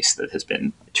Doom's face that has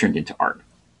been turned into art.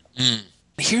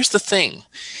 Here's the thing.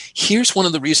 Here's one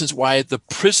of the reasons why the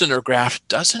prisoner graph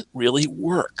doesn't really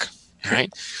work,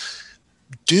 right?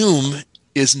 Doom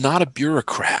is not a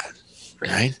bureaucrat,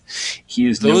 right? He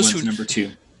is no one's number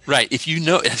two. Right. If you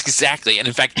know exactly, and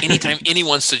in fact, anytime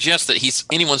anyone suggests that he's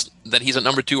a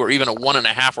number two or even a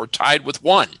 1.5 or tied with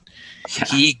 1,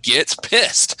 he gets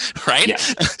pissed, right? Yeah.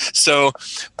 So,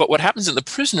 but what happens in The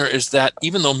Prisoner is that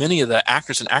even though many of the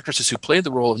actors and actresses who played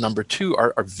the role of number 2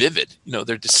 are vivid,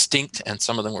 they're distinct, and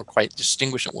some of them were quite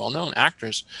distinguished and well-known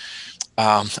actors.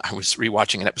 I was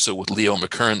rewatching an episode with Leo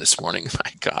McKern this morning.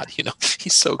 My God,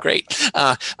 he's so great.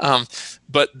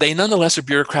 But they nonetheless are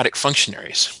bureaucratic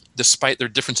functionaries, despite their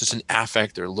differences in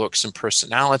affect, their looks, and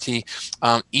personality.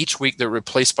 Each week they're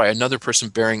replaced by another person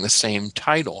bearing the same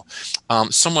title,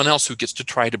 someone else who gets to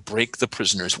try to break the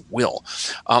prisoner's will.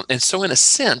 And so in a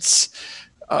sense,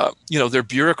 they're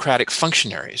bureaucratic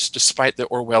functionaries, despite the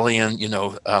Orwellian,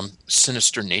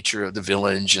 sinister nature of the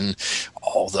village and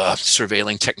all the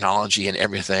surveilling technology and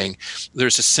everything.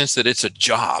 There's a sense that it's a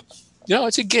job.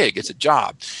 It's a gig, it's a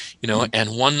job,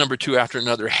 and one number 2 after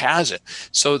another has it.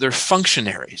 So they're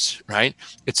functionaries, right?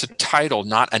 It's a title,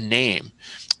 not a name.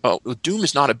 Doom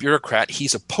is not a bureaucrat,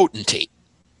 he's a potentate,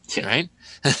 right?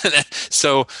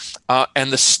 So,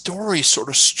 and the story sort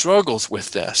of struggles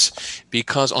with this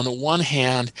because on the one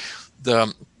hand,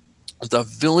 the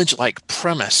village-like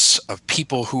premise of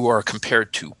people who are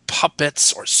compared to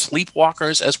puppets or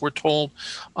sleepwalkers, as we're told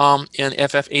in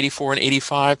FF 84 and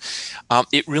 85,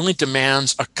 it really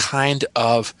demands a kind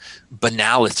of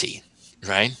banality,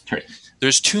 right?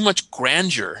 There's too much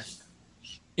grandeur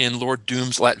in Lord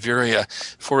Doom's Latveria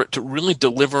for it to really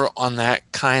deliver on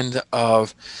that kind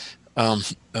of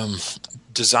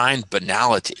designed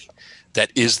banality that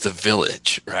is the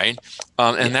village, right?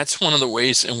 And that's one of the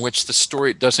ways in which the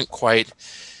story doesn't quite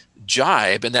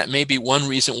jibe, and that may be one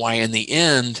reason why in the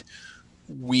end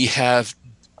we have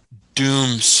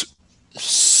Doom's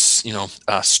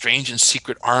strange and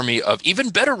secret army of even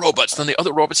better robots than the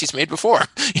other robots he's made before,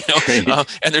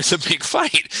 and there's a big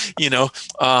fight, and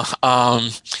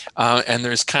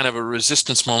there's kind of a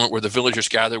resistance moment where the villagers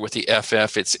gather with the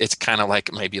FF. It's kind of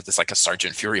like maybe it's like a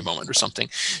Sergeant Fury moment or something,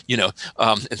 and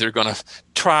they're going to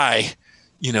try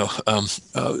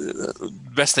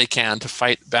best they can to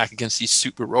fight back against these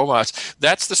super robots.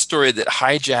 That's the story that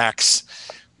hijacks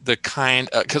the kind,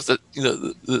 because the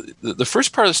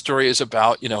first part of the story is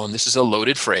about, and this is a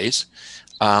loaded phrase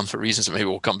for reasons that maybe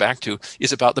we'll come back to,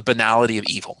 is about the banality of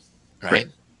evil, right?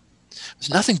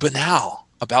 There's nothing banal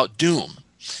about Doom.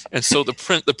 And so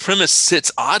the premise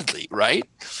sits oddly, right?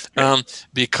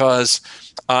 Because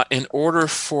in order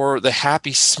for the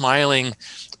happy, smiling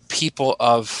people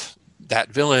of that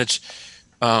village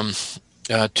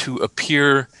to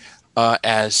appear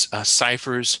as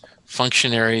ciphers,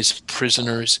 functionaries,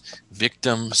 prisoners,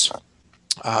 victims,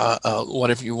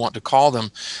 whatever you want to call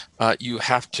them, you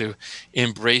have to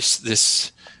embrace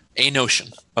this notion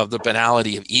of the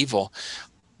banality of evil.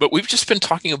 But we've just been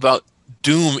talking about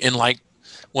Doom in like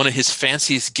one of his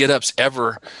fanciest get-ups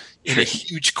ever, in a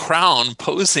huge crown,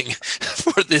 posing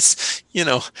for this,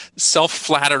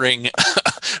 self-flattering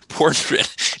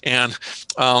portrait, and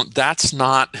that's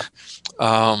not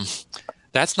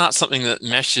something that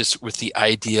meshes with the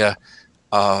idea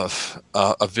of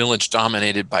a village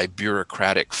dominated by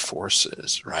bureaucratic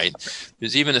forces, right?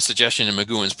 There's even a suggestion in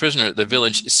McGowan's Prisoner, the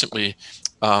village is simply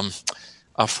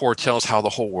foretells how the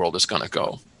whole world is going to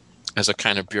go, as a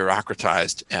kind of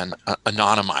bureaucratized and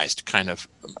anonymized kind of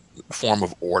form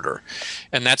of order.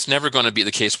 And that's never going to be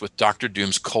the case with Dr.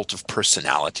 Doom's cult of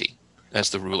personality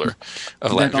as the ruler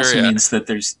of Latveria. That also means that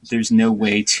there's no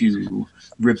way to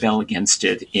rebel against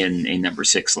it in a number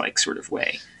 6-like sort of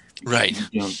way. Right.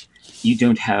 You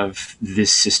don't have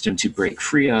this system to break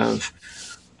free of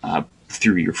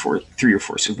through your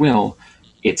force of will.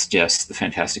 It's just the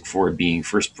Fantastic Four being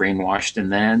first brainwashed and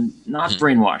then not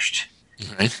brainwashed.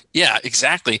 Right. Yeah,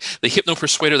 exactly. The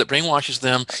hypno-persuader that brainwashes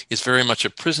them is very much a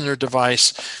prisoner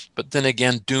device. But then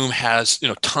again, Doom has,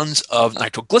 tons of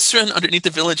nitroglycerin underneath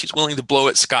the village. He's willing to blow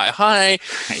it sky high.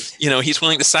 Right. He's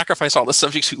willing to sacrifice all the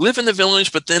subjects who live in the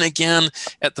village. But then again,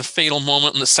 at the fatal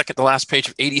moment on the second to last page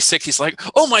of 86, he's like,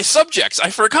 "Oh, my subjects!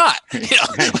 I forgot.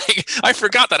 I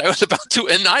forgot that I was about to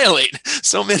annihilate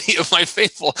so many of my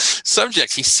faithful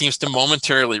subjects." He seems to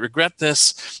momentarily regret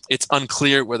this. It's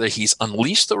unclear whether he's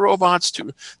unleashed the robots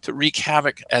to wreak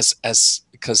havoc as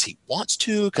because he wants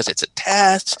to, because it's a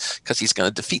test, because he's going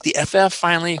to defeat the FF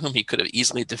finally, whom he could have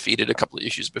easily defeated a couple of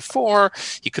issues before.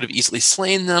 He could have easily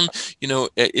slain them. And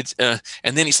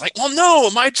then he's like, well, no,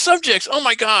 my subjects. Oh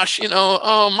my gosh,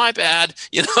 oh my bad.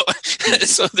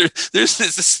 So there's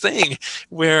this thing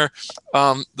where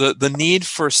the need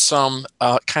for some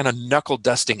kind of knuckle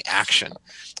dusting action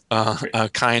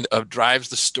kind of drives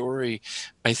the story,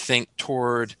 I think,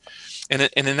 toward, and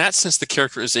in that sense, the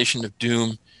characterization of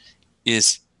Doom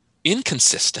is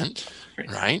inconsistent,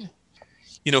 right?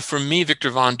 For me, Victor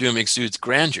Von Doom exudes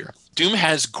grandeur. Doom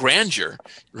has grandeur,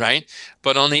 right?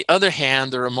 But on the other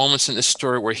hand, there are moments in this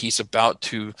story where he's about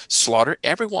to slaughter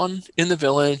everyone in the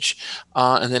village,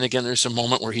 and then again, there's a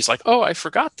moment where he's like, "Oh, I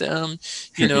forgot them,"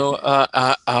 and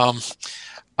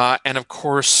of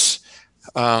course.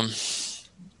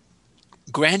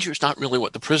 Grandeur is not really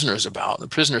what The Prisoner is about. The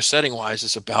Prisoner, setting-wise,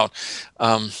 is about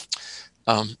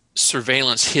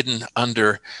surveillance hidden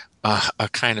under a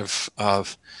kind of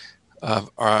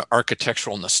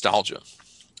architectural nostalgia,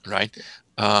 right?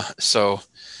 So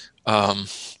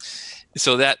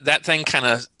that thing kind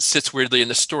of sits weirdly,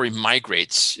 and the story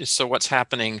migrates. So what's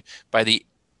happening by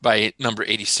number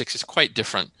 86 is quite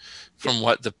different from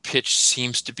what the pitch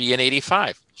seems to be in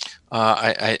 85.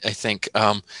 I think.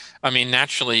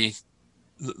 Naturally.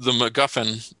 The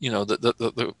MacGuffin,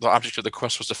 the object of the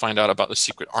quest was to find out about the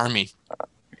secret army,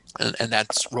 and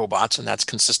that's robots, and that's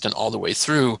consistent all the way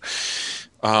through.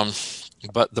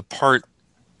 But the part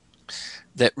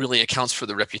that really accounts for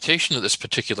the reputation of this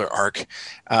particular arc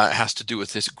has to do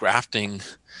with this grafting,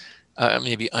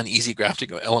 maybe uneasy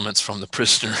grafting of elements from The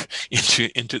Prisoner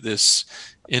into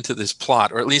this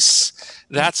plot, or at least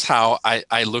that's how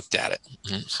I looked at it.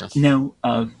 So. Now,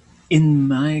 in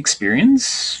my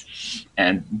experience,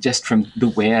 and just from the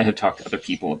way I have talked to other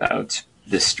people about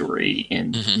this story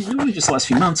in really just the last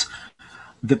few months,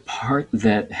 the part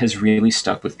that has really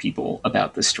stuck with people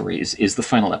about this story is the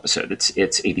final episode. It's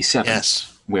 87,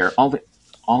 yes, where all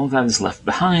of that is left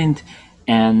behind,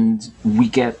 and we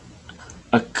get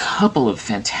a couple of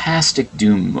fantastic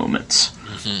Doom moments,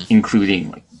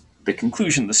 including like the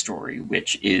conclusion of the story,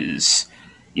 which is,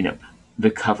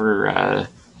 the cover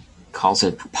calls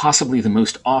it possibly the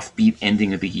most offbeat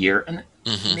ending of the year. And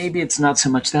maybe it's not so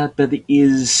much that, but it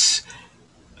is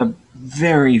a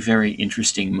very, very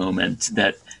interesting moment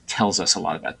that tells us a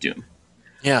lot about Doom.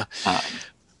 Yeah.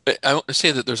 I want to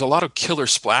say that there's a lot of killer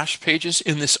splash pages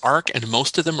in this arc, and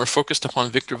most of them are focused upon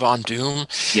Victor Von Doom.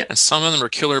 Yeah. And some of them are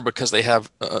killer because they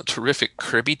have terrific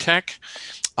Kirby tech.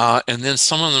 And then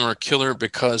some of them are killer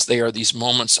because they are these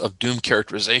moments of Doom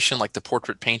characterization, like the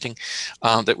portrait painting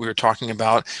that we were talking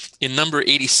about. In number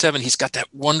 87, he's got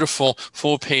that wonderful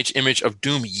full-page image of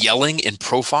Doom yelling in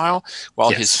profile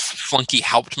while his flunky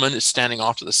Hauptmann is standing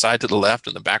off to the side to the left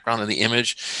in the background of the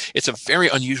image. It's a very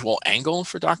unusual angle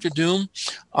for Dr. Doom.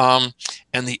 And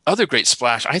the other great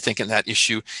splash, I think, in that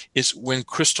issue is when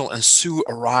Crystal and Sue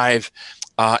arrive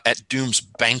at Doom's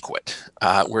banquet,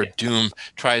 where Doom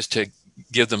tries to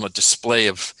give them a display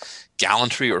of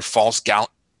gallantry or false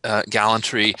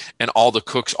gallantry, and all the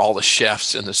cooks, all the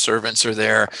chefs and the servants are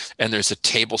there, and there's a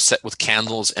table set with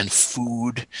candles and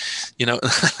food.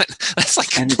 That's like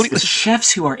completely. And it's the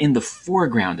chefs who are in the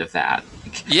foreground of that.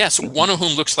 Yes, one of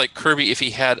whom looks like Kirby if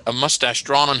he had a mustache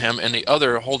drawn on him, and the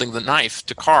other holding the knife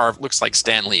to carve looks like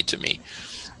Stan Lee to me.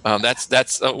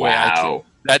 That's a way I can.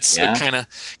 That's kind of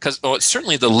because it's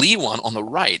certainly the Lee one on the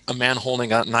right, a man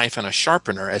holding a knife and a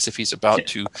sharpener as if he's about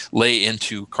to lay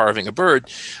into carving a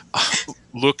bird,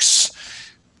 looks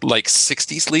like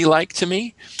 60s Lee-like to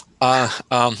me.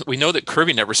 We know that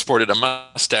Kirby never sported a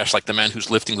mustache like the man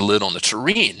who's lifting the lid on the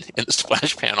tureen in the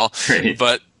splash panel,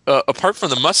 but apart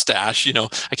from the mustache,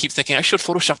 I keep thinking I should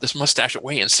Photoshop this mustache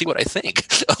away and see what I think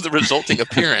of the resulting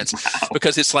appearance.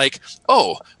 Because it's like,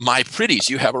 oh, my pretties,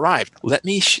 you have arrived. Let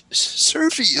me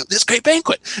serve for you this great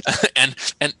banquet. and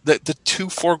the two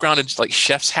foregrounded like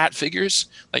chef's hat figures,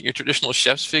 like your traditional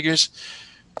chef's figures,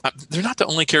 they're not the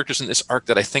only characters in this arc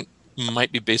that I think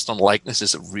might be based on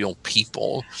likenesses of real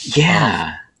people.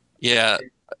 Yeah.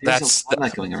 That's a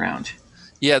lot going around.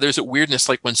 Yeah, there's a weirdness,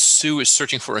 like when Sue is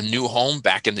searching for a new home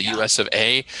back in the US of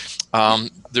A.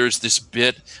 There's this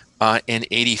bit in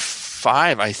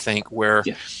 85, I think, where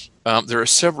there are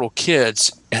several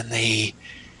kids, and they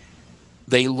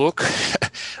look,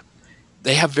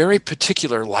 they have very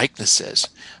particular likenesses.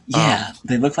 Yeah,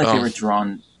 they look like they were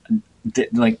drawn,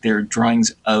 like they're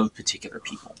drawings of particular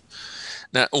people.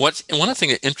 Now, one of the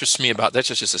things that interests me about that's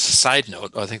just a side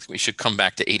note, I think we should come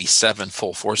back to 87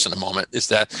 full force in a moment, is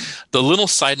that the little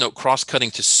side note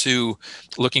cross-cutting to Sue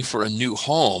looking for a new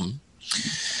home,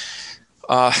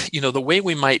 The way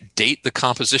we might date the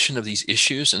composition of these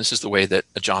issues, and this is the way that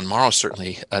John Morrow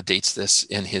certainly dates this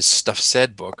in his Stuff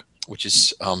Said book, which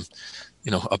is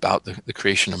about the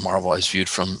creation of Marvel as viewed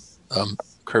from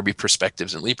Kirby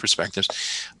perspectives and Lee perspectives,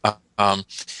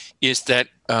 is that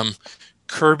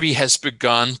Kirby has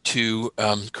begun to,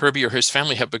 Kirby or his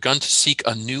family have begun to seek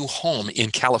a new home in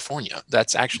California.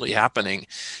 That's actually happening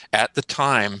at the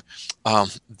time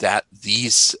that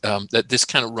this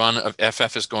kind of run of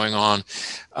FF is going on.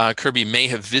 Kirby may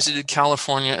have visited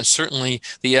California, and certainly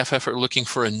the FF are looking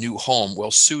for a new home.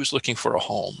 Well, Sue's looking for a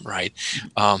home, right?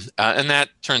 And that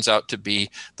turns out to be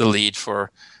the lead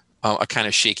for a kind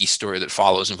of shaky story that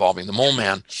follows involving the Mole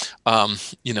Man,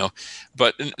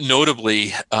 But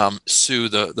notably, Sue,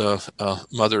 the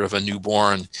mother of a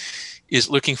newborn, is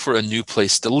looking for a new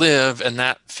place to live, and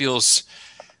that feels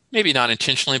maybe not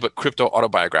intentionally, but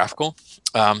crypto-autobiographical,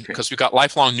 because we've got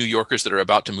lifelong New Yorkers that are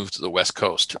about to move to the West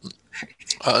Coast.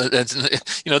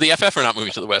 The FF are not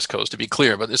moving to the West Coast, to be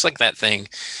clear, but it's like that thing.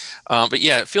 But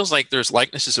yeah, it feels like there's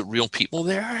likenesses of real people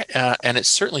there, and it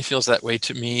certainly feels that way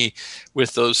to me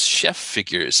with those chef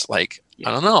figures. Like,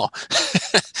 I don't know.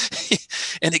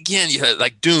 And again, you had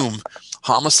like Doom,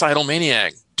 homicidal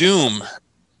maniac, Doom,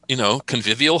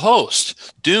 convivial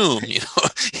host, Doom,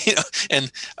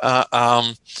 and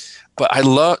but I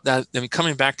love that. I mean,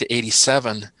 coming back to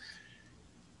 87,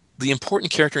 the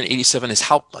important character in 87 is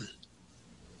Hauptmann.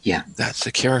 Yeah, that's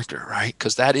the character, right?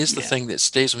 Because that is the thing that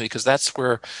stays with me, because that's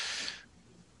where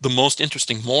the most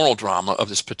interesting moral drama of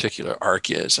this particular arc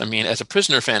is. I mean, as a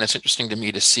Prisoner fan, it's interesting to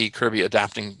me to see Kirby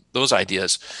adapting those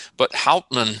ideas, but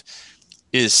Hauptmann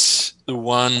is the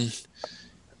one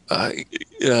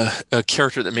a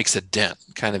character that makes a dent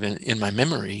kind of in my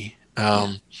memory.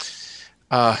 And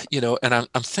I'm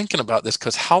thinking about this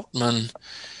because Hauptmann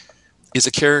is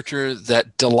a character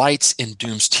that delights in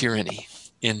Doom's tyranny,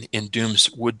 in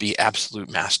Doom's would-be absolute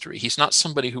mastery. He's not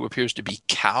somebody who appears to be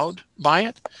cowed by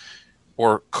it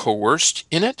or coerced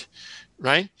in it,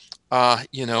 right?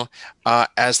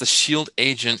 As the SHIELD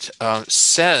agent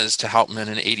says to Hauptmann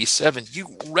in 87,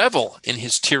 you revel in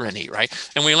his tyranny, right?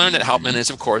 And we learn that Hauptmann is,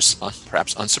 of course,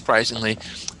 perhaps unsurprisingly,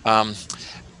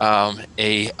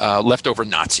 a leftover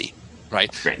Nazi,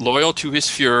 right? Loyal to his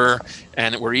Fuhrer,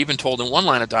 and we're even told in one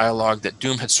line of dialogue that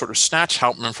Doom had sort of snatched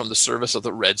Hauptmann from the service of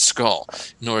the Red Skull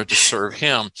in order to serve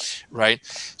him, right?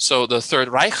 So the Third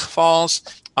Reich falls,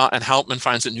 and Hauptmann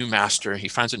finds a new master. He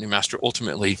finds a new master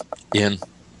ultimately in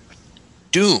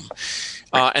Doom.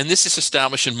 And this is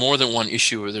established in more than one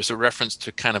issue where there's a reference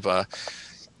to kind of a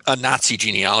Nazi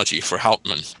genealogy for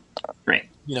Hauptmann. Right.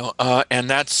 And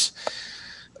that's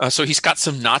so he's got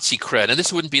some Nazi cred. And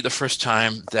this wouldn't be the first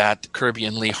time that Kirby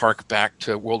and Lee hark back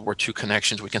to World War II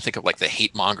connections. We can think of like the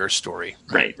hate monger story.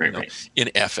 Right. In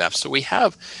FF. So we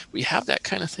have that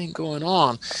kind of thing going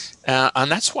on. And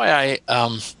that's why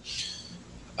I'm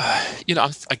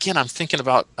thinking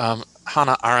about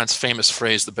Hannah Arendt's famous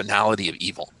phrase, the banality of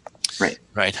evil. Right.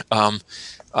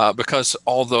 Because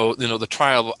although, the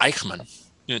trial of Eichmann,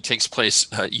 takes place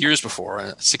years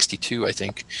before, 62, I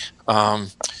think.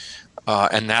 And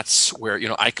that's where,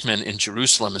 Eichmann in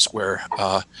Jerusalem is where,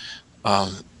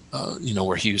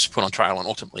 where he was put on trial and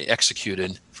ultimately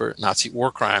executed for Nazi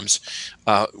war crimes.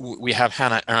 We have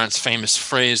Hannah Arendt's famous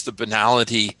phrase, the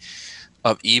banality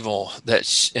of evil,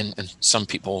 and some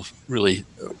people really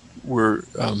were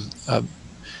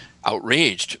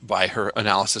outraged by her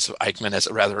analysis of Eichmann as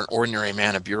rather an ordinary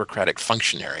man, a bureaucratic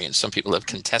functionary, and some people have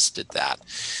contested that,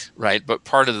 right? But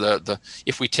part of the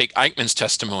if we take Eichmann's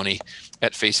testimony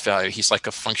at face value, he's like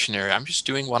a functionary. I'm just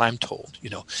doing what I'm told,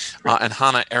 and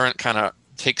Hannah Arendt kind of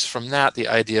takes from that the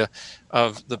idea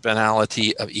of the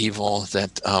banality of evil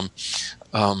that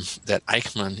that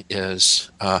Eichmann is,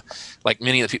 like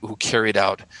many of the people who carried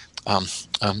out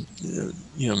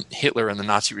Hitler and the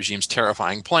Nazi regime's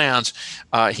terrifying plans,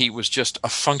 he was just a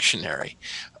functionary.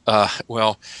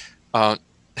 Hauptmann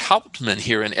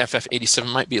here in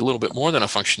FF87 might be a little bit more than a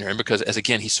functionary because, as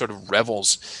again, he sort of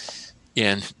revels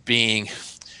in being,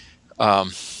 at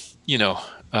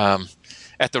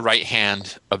the right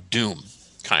hand of Doom,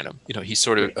 kind of. He's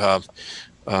sort of.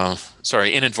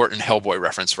 Inadvertent Hellboy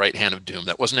reference, right hand of Doom.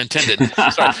 That wasn't intended.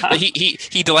 Sorry. But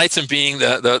he delights in being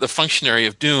the functionary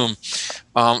of Doom.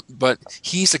 But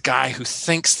he's a guy who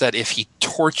thinks that if he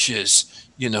torches,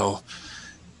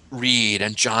 Reed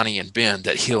and Johnny and Ben,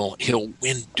 that he'll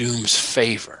win Doom's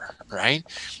favor, right?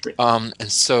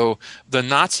 And so the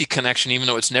Nazi connection, even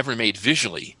though it's never made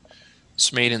visually,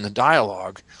 it's made in the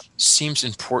dialogue, seems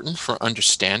important for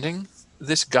understanding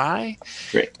this guy.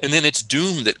 Right. And then it's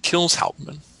Doom that kills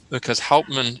Hauptmann because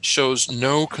Hauptmann shows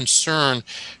no concern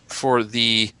for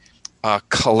the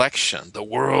collection, the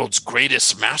world's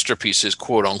greatest masterpieces,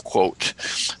 quote unquote.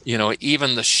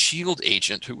 Even the Shield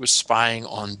agent who was spying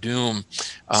on Doom.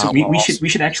 So we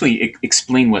should actually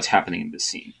explain what's happening in this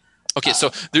scene. Okay,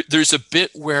 so there's a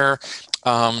bit where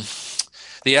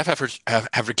the FF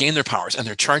have regained their powers, and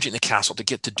they're charging the castle to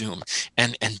get to Doom.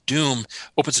 And Doom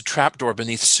opens a trapdoor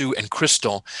beneath Sue and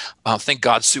Crystal. Thank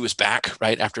God Sue is back,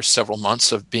 right, after several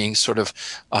months of being sort of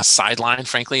sidelined,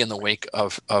 frankly, in the wake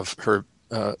of her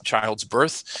child's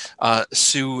birth.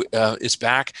 Sue is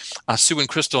back. Sue and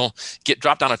Crystal get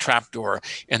dropped down a trapdoor,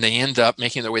 and they end up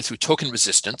making their way through token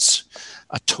resistance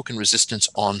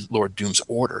on Lord Doom's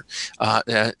order.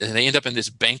 And they end up in this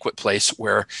banquet place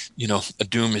where,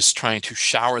 Doom is trying to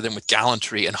shower them with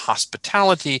gallantry and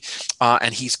hospitality,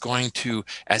 and he's going to,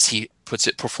 as he puts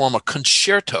it, perform a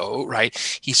concerto,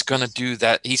 right? He's going to do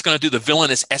that. He's going to do the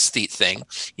villainous aesthete thing.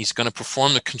 He's going to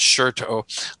perform the concerto,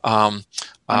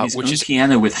 which is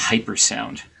piano with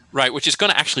hypersound. Right, which is going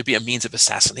to actually be a means of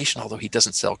assassination, although he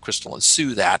doesn't tell Crystal and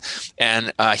Sue that.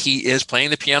 And he is playing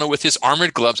the piano with his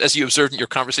armored gloves, as you observed in your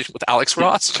conversation with Alex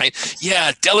Ross, right?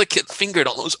 Yeah, delicate fingered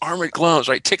on those armored gloves,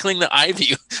 right? Tickling the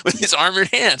ivy with his armored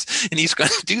hands. And he's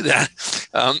going to do that.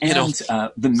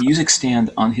 The music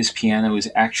stand on his piano is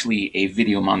actually a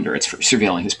video monitor. It's for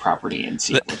surveilling his property and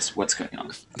seeing what's going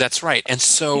on. That's right. And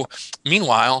so,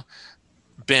 meanwhile,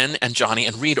 Ben and Johnny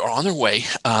and Reed are on their way,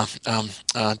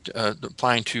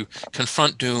 applying to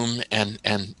confront Doom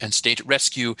and stage a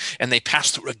rescue, and they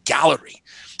pass through a gallery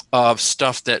of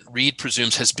stuff that Reed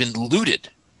presumes has been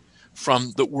looted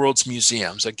from the world's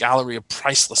museums, a gallery of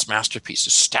priceless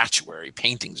masterpieces, statuary,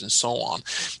 paintings, and so on.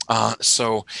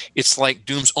 So it's like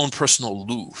Doom's own personal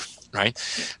Louvre. Right,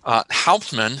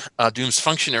 Hauptmann, Doom's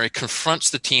functionary, confronts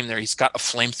the team there. He's got a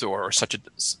flamethrower or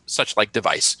such like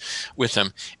device with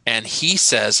him, and he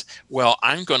says, "Well,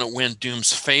 I'm going to win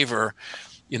Doom's favor.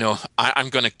 I'm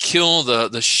going to kill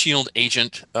the Shield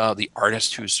agent, the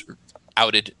artist who's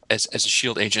outed as a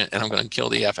Shield agent, and I'm going to kill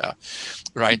the FF."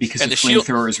 Right, because and the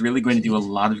flamethrower is really going to do a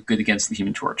lot of good against the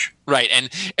Human Torch. Right, and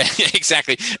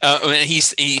exactly,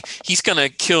 he's going to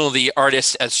kill the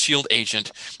artist as Shield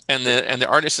agent, and the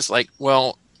artist is like,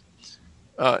 well,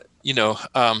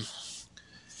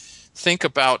 think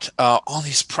about all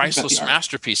these priceless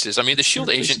masterpieces. I mean, the Shield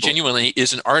agent genuinely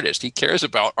is an artist. He cares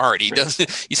about art. He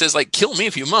doesn't. He says, like, kill me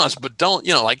if you must, but don't.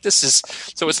 This is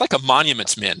so. It's like a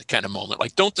Monuments Men kind of moment.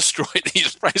 Like, don't destroy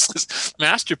these priceless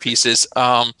masterpieces.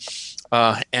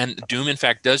 And Doom, in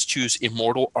fact, does choose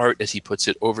immortal art, as he puts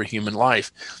it, over human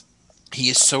life. He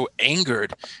is so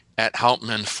angered at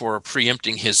Hauptmann for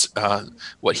preempting his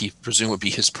what he presumed would be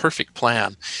his perfect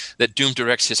plan that Doom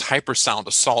directs his hypersound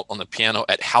assault on the piano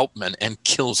at Hauptmann and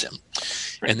kills him.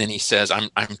 Right. And then he says, I'm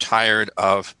tired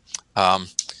of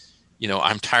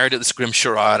I'm tired of this grim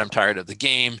charade. I'm tired of the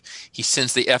game. He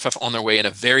sends the FF on their way in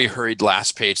a very hurried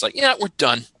last page, like, yeah, we're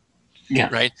done. Yeah.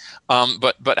 Right.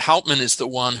 But Hauptmann is the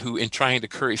one who, in trying to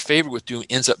curry favor with Doom,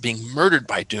 ends up being murdered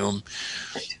by Doom.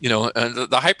 Right.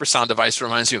 The hypersound device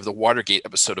reminds me of the Watergate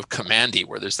episode of Commandy,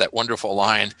 where there's that wonderful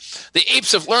line, "The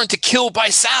apes have learned to kill by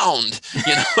sound."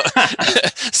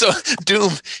 So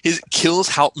Doom kills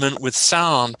Hauptmann with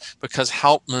sound because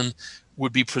Hauptmann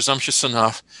would be presumptuous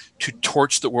enough to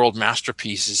torch the world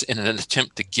masterpieces in an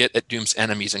attempt to get at Doom's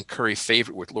enemies and curry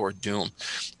favor with Lord Doom.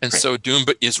 And so Doom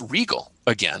is regal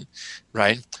again,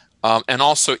 right? And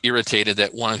also irritated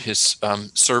that one of his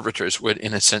servitors would,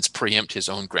 in a sense, preempt his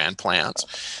own grand plans.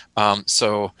 I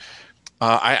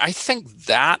think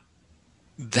that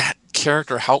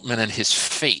character Hauptmann and his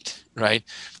fate, right?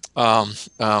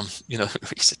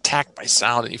 He's attacked by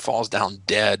sound and he falls down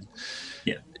dead.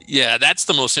 Yeah, that's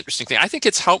the most interesting thing. I think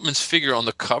it's Hauptmann's figure on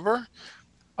the cover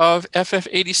of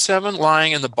FF87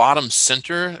 lying in the bottom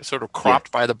center, sort of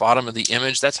cropped by the bottom of the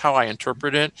image. That's how I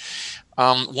interpret it.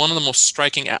 One of the most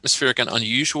striking, atmospheric, and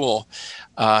unusual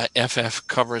FF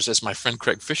covers, as my friend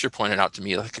Craig Fisher pointed out to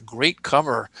me, like a great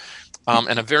cover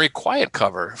and a very quiet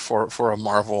cover for a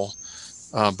Marvel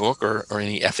book or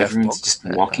any FF Everyone's book. Just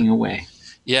walking away.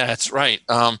 Yeah, that's right.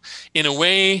 In a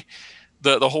way,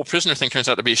 the whole prisoner thing turns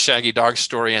out to be a Shaggy Dog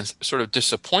story and sort of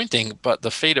disappointing, but the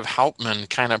fate of Hauptmann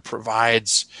kind of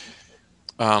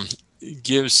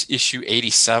gives issue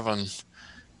 87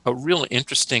 a real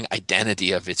interesting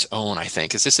identity of its own, I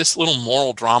think. It's this little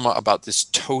moral drama about this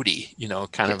toady,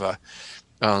 kind of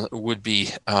a would-be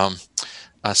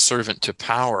a servant to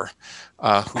power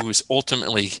who is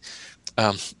ultimately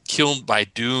killed by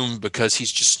Doom because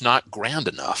he's just not grand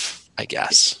enough, I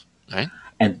guess, right?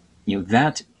 And,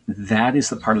 that is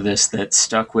the part of this that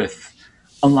stuck with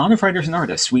a lot of writers and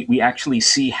artists. We actually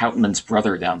see Hauptmann's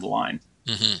brother down the line,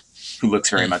 who looks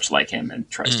very much like him and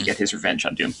tries to get his revenge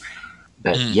on Doom.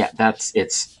 But yeah,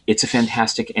 it's a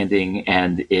fantastic ending,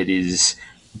 and it is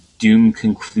Doom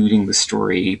concluding the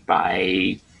story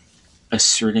by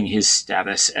asserting his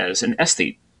status as an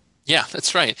aesthete. Yeah,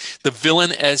 that's right. The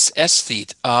villain as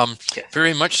aesthete. Yes.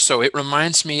 Very much so. It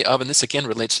reminds me of, and this again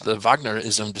relates to the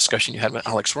Wagnerism discussion you had with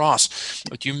Alex Ross,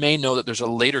 but you may know that there's a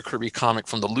later Kirby comic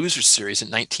from the Losers series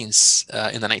in the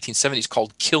 1970s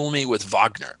called Kill Me with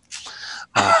Wagner.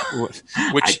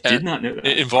 Which I did not know that.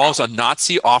 It involves a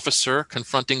Nazi officer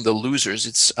confronting the Losers.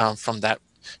 It's from that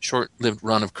short-lived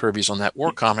run of Kirby's on that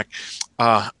war comic.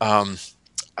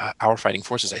 Our Fighting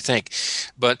Forces, I think.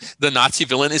 But the Nazi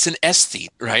villain is an aesthete,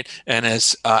 right? And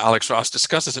as Alex Ross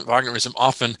discusses in Wagnerism,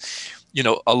 often,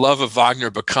 a love of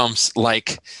Wagner becomes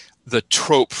like the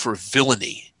trope for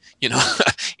villainy,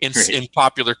 in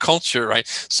popular culture, right?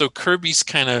 So Kirby's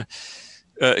kind of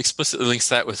explicitly links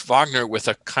that with Wagner, with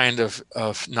a kind of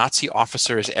Nazi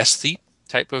officer as aesthete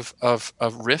type of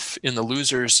riff in the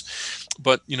Losers.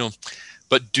 But,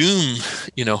 but Doom,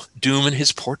 Doom in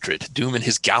his portrait, Doom in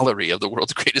his gallery of the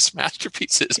world's greatest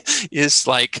masterpieces is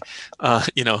like,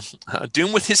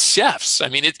 Doom with his chefs. I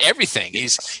mean, it's everything.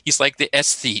 He's like the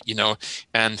aesthete,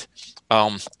 and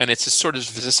it's sort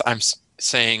of this I'm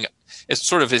saying, it's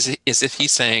sort of as if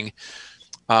he's saying,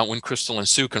 when Crystal and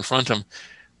Sue confront him,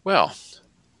 well,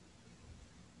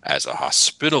 as a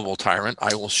hospitable tyrant,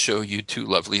 I will show you two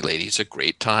lovely ladies a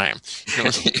great time.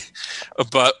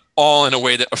 But all in a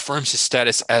way that affirms his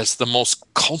status as the most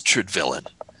cultured villain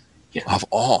of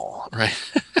all, right?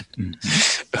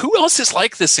 Mm-hmm. Who else is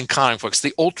like this in comic books?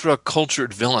 The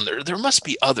ultra-cultured villain. There must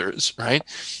be others, right?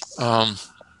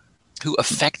 Who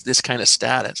affect this kind of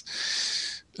status.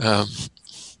 There's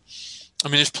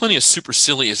plenty of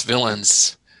supercilious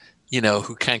villains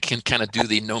who can kind of do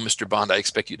the "No, Mr. Bond, I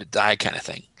expect you to die" kind of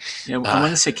thing. Yeah, I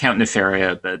want to say Count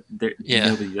Nefaria, but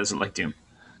nobody doesn't like Doom.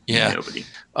 Yeah, nobody.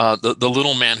 The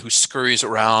little man who scurries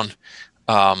around,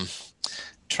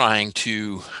 trying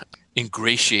to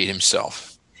ingratiate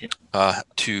himself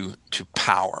to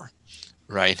power,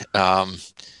 right?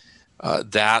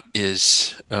 That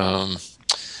is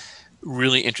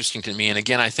really interesting to me. And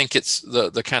again, I think it's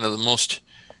the kind of the most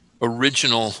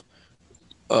original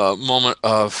moment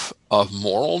of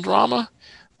moral drama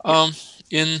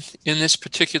in this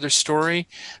particular story.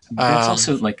 That's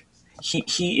also like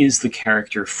he is the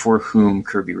character for whom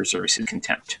Kirby reserves his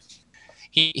contempt.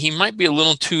 He might be a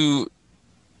little too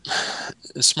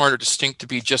smart or distinct to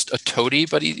be just a toady,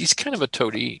 but he's kind of a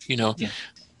toady, Yeah.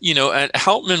 And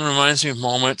Helpman reminds me of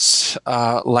moments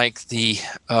like the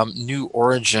New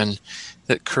Origin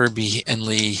that Kirby and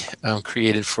Lee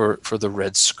created for the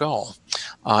Red Skull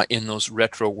in those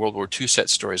retro World War II set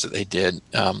stories that they did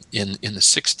in the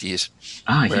 60s,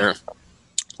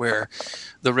 where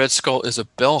the Red Skull is a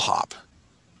bellhop.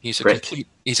 He's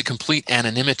a complete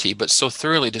anonymity, but so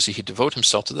thoroughly does he devote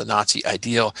himself to the Nazi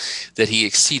ideal that he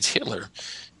exceeds Hitler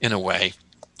in a way.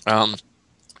 And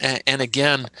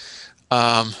again,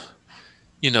 the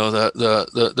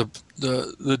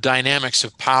dynamics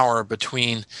of power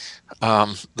between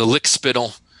the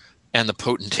Lickspittle and the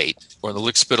potentate, or the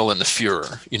Lickspittle and the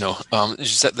Fuhrer.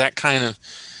 It's just that kind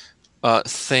of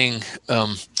thing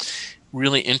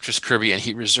really interests Kirby, and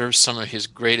he reserves some of his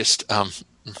greatest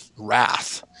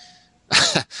wrath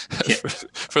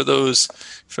for those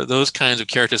kinds of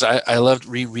characters. I loved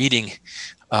rereading.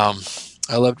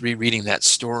 That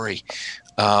story.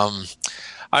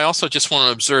 I also just want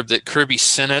to observe that Kirby's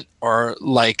Senate are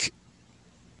like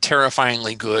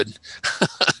terrifyingly good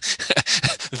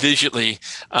visually,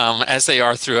 as they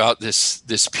are throughout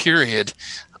this period.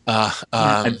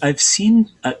 I've seen.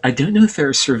 I don't know if there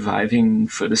are surviving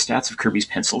photostats of Kirby's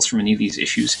pencils from any of these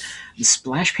issues. The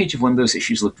splash page of one of those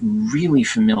issues looked really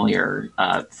familiar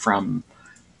from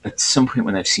at some point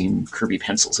when I've seen Kirby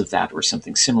pencils of that or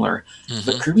something similar. Mm-hmm.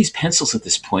 But Kirby's pencils at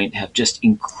this point have just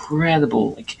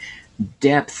incredible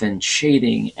depth and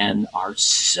shading, and are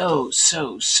so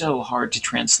hard to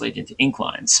translate into ink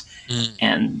lines.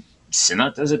 And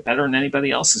Sinnott does it better than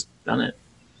anybody else has done it.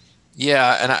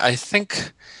 Yeah, and I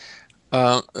think,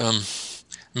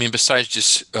 besides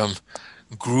just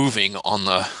grooving on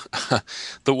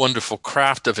the wonderful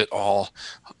craft of it all,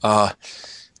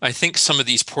 I think some of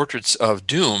these portraits of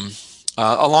Doom,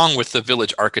 along with the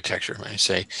village architecture, I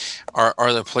say,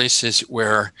 are the places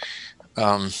where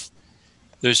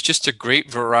there's just a great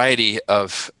variety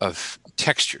of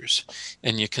textures,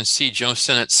 and you can see Joe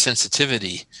Sinnott's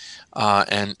sensitivity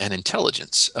and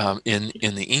intelligence in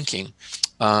the inking,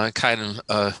 kind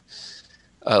of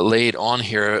laid on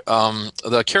here.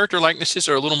 The character likenesses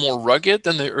are a little more rugged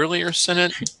than the earlier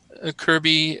Sinnott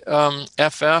Kirby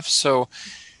FF, so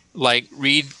like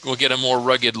Reed will get a more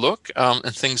rugged look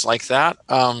and things like that.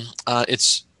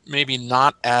 It's maybe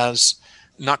not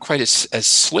quite as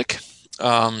slick,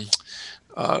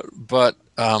 but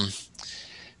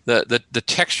the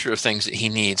texture of things that he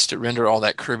needs to render all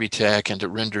that Kirby tech and to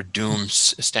render Doom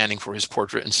standing for his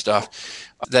portrait and stuff,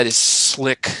 that is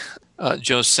slick.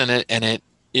 Joe Sinnott, and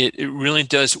it really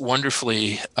does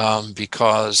wonderfully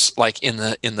because, like in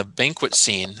the banquet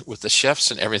scene with the chefs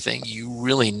and everything, you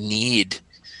really need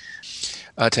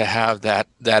to have that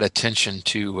attention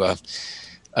to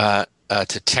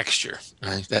texture.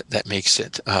 Right? That makes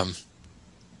it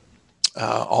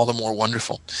all the more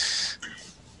wonderful.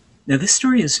 Now, this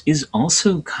story is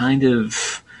also kind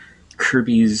of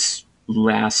Kirby's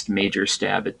last major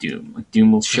stab at Doom. Like,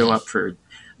 Doom will show up for.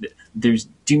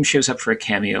 Doom shows up for a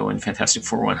cameo in Fantastic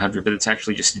Four 100, but it's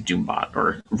actually just a Doombot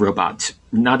or robot,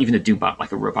 not even a Doombot,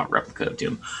 like a robot replica of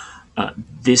Doom.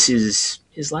 This is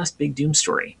his last big Doom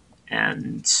story,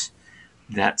 and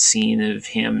that scene of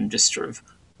him just sort of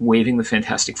waving the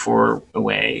Fantastic Four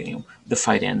away, the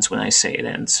fight ends when I say it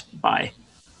ends, bye.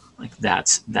 Like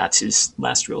that's his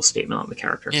last real statement on the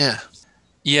character.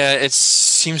 Yeah, it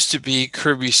seems to be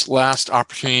Kirby's last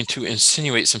opportunity to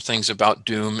insinuate some things about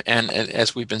Doom, and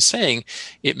as we've been saying,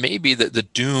 it may be that the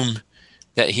Doom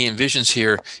that he envisions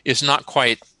here is not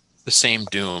quite the same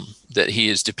Doom that he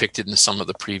is depicted in some of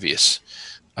the previous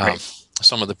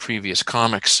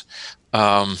comics,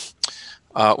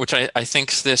 which I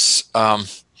think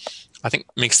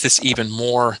makes this even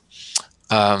more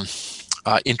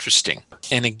interesting.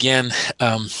 And again,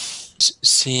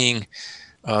 seeing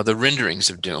the renderings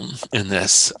of Doom in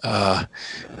this,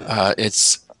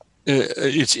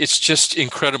 it's just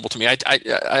incredible to me.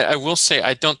 I will say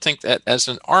I don't think that as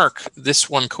an arc this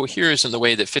one coheres in the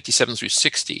way that 57 through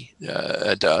 60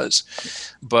 does.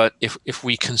 But if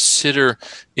we consider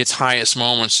its highest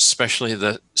moments, especially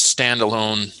the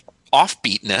standalone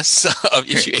offbeatness of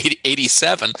issue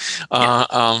 87,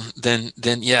 then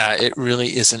it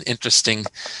really is an interesting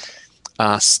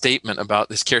statement about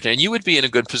this character. And you would be in a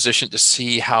good position to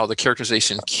see how the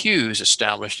characterization cues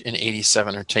established in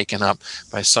 87 are taken up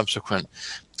by subsequent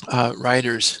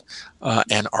writers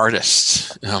and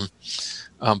artists.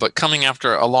 But coming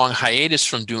after a long hiatus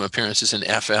from Doom appearances in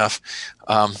FF,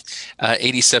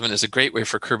 87 is a great way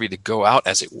for Kirby to go out,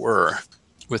 as it were,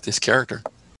 with this character.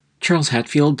 Charles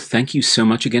Hatfield, thank you so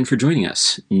much again for joining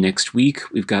us. Next week,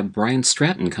 we've got Brian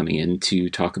Stratton coming in to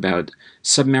talk about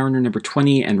Submariner number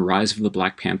 20 and Rise of the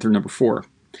Black Panther number 4.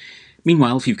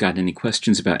 Meanwhile, if you've got any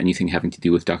questions about anything having to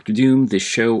do with Dr. Doom, this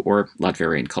show, or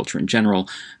Latverian culture in general,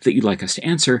 that you'd like us to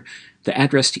answer, the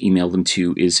address to email them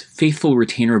to is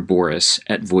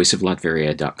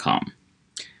faithfulretainerboris@voiceoflatveria.com.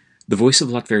 The Voice of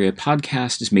Latveria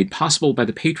podcast is made possible by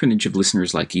the patronage of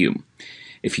listeners like you.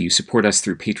 If you support us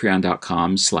through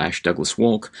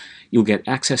patreon.com/DouglasWolk, you'll get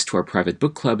access to our private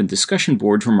book club and discussion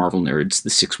board for Marvel nerds, the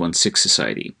 616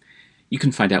 Society. You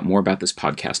can find out more about this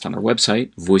podcast on our website,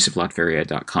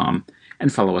 voiceoflatveria.com,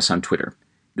 and follow us on Twitter.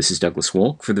 This is Douglas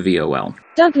Wolk for the VOL.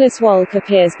 Douglas Wolk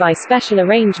appears by special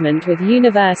arrangement with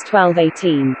Universe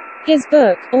 1218. His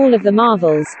book, All of the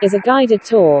Marvels, is a guided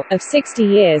tour of 60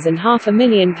 years and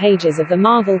 500,000 pages of the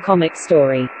Marvel comic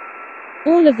story.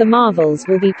 All of the Marvels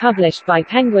will be published by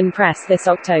Penguin Press this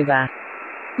October.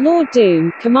 Lord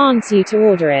Doom commands you to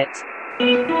order it.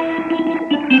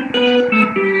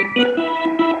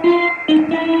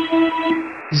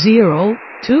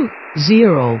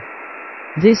 020.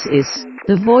 This is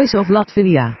the Voice of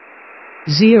Latveria.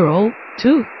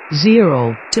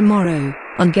 020. Tomorrow,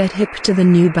 on Get Hip to the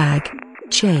New Bag.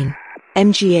 Chain.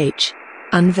 MGH.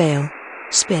 Unveil.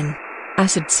 Spin.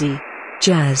 Acid Sea.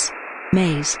 Jazz.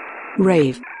 Maze.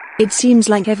 Rave. It seems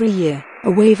like every year,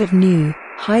 a wave of new,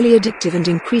 highly addictive and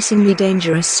increasingly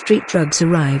dangerous street drugs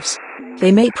arrives.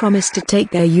 They may promise to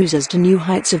take their users to new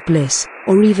heights of bliss,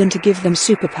 or even to give them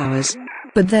superpowers.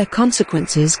 But their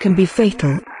consequences can be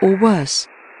fatal, or worse.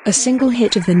 A single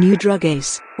hit of the new drug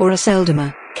ace, or a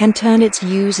Seldoma, can turn its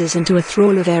users into a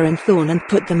thrall of Aaron Thorne and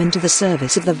put them into the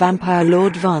service of the vampire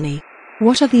Lord Varney.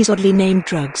 What are these oddly named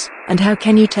drugs, and how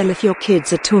can you tell if your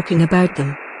kids are talking about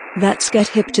them? That's Get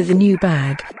Hip to the New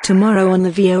Bag, tomorrow on the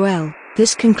VOL.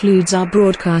 This concludes our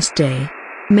broadcast day.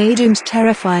 May Doom's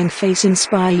terrifying face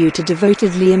inspire you to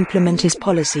devotedly implement his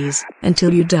policies,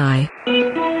 until you die.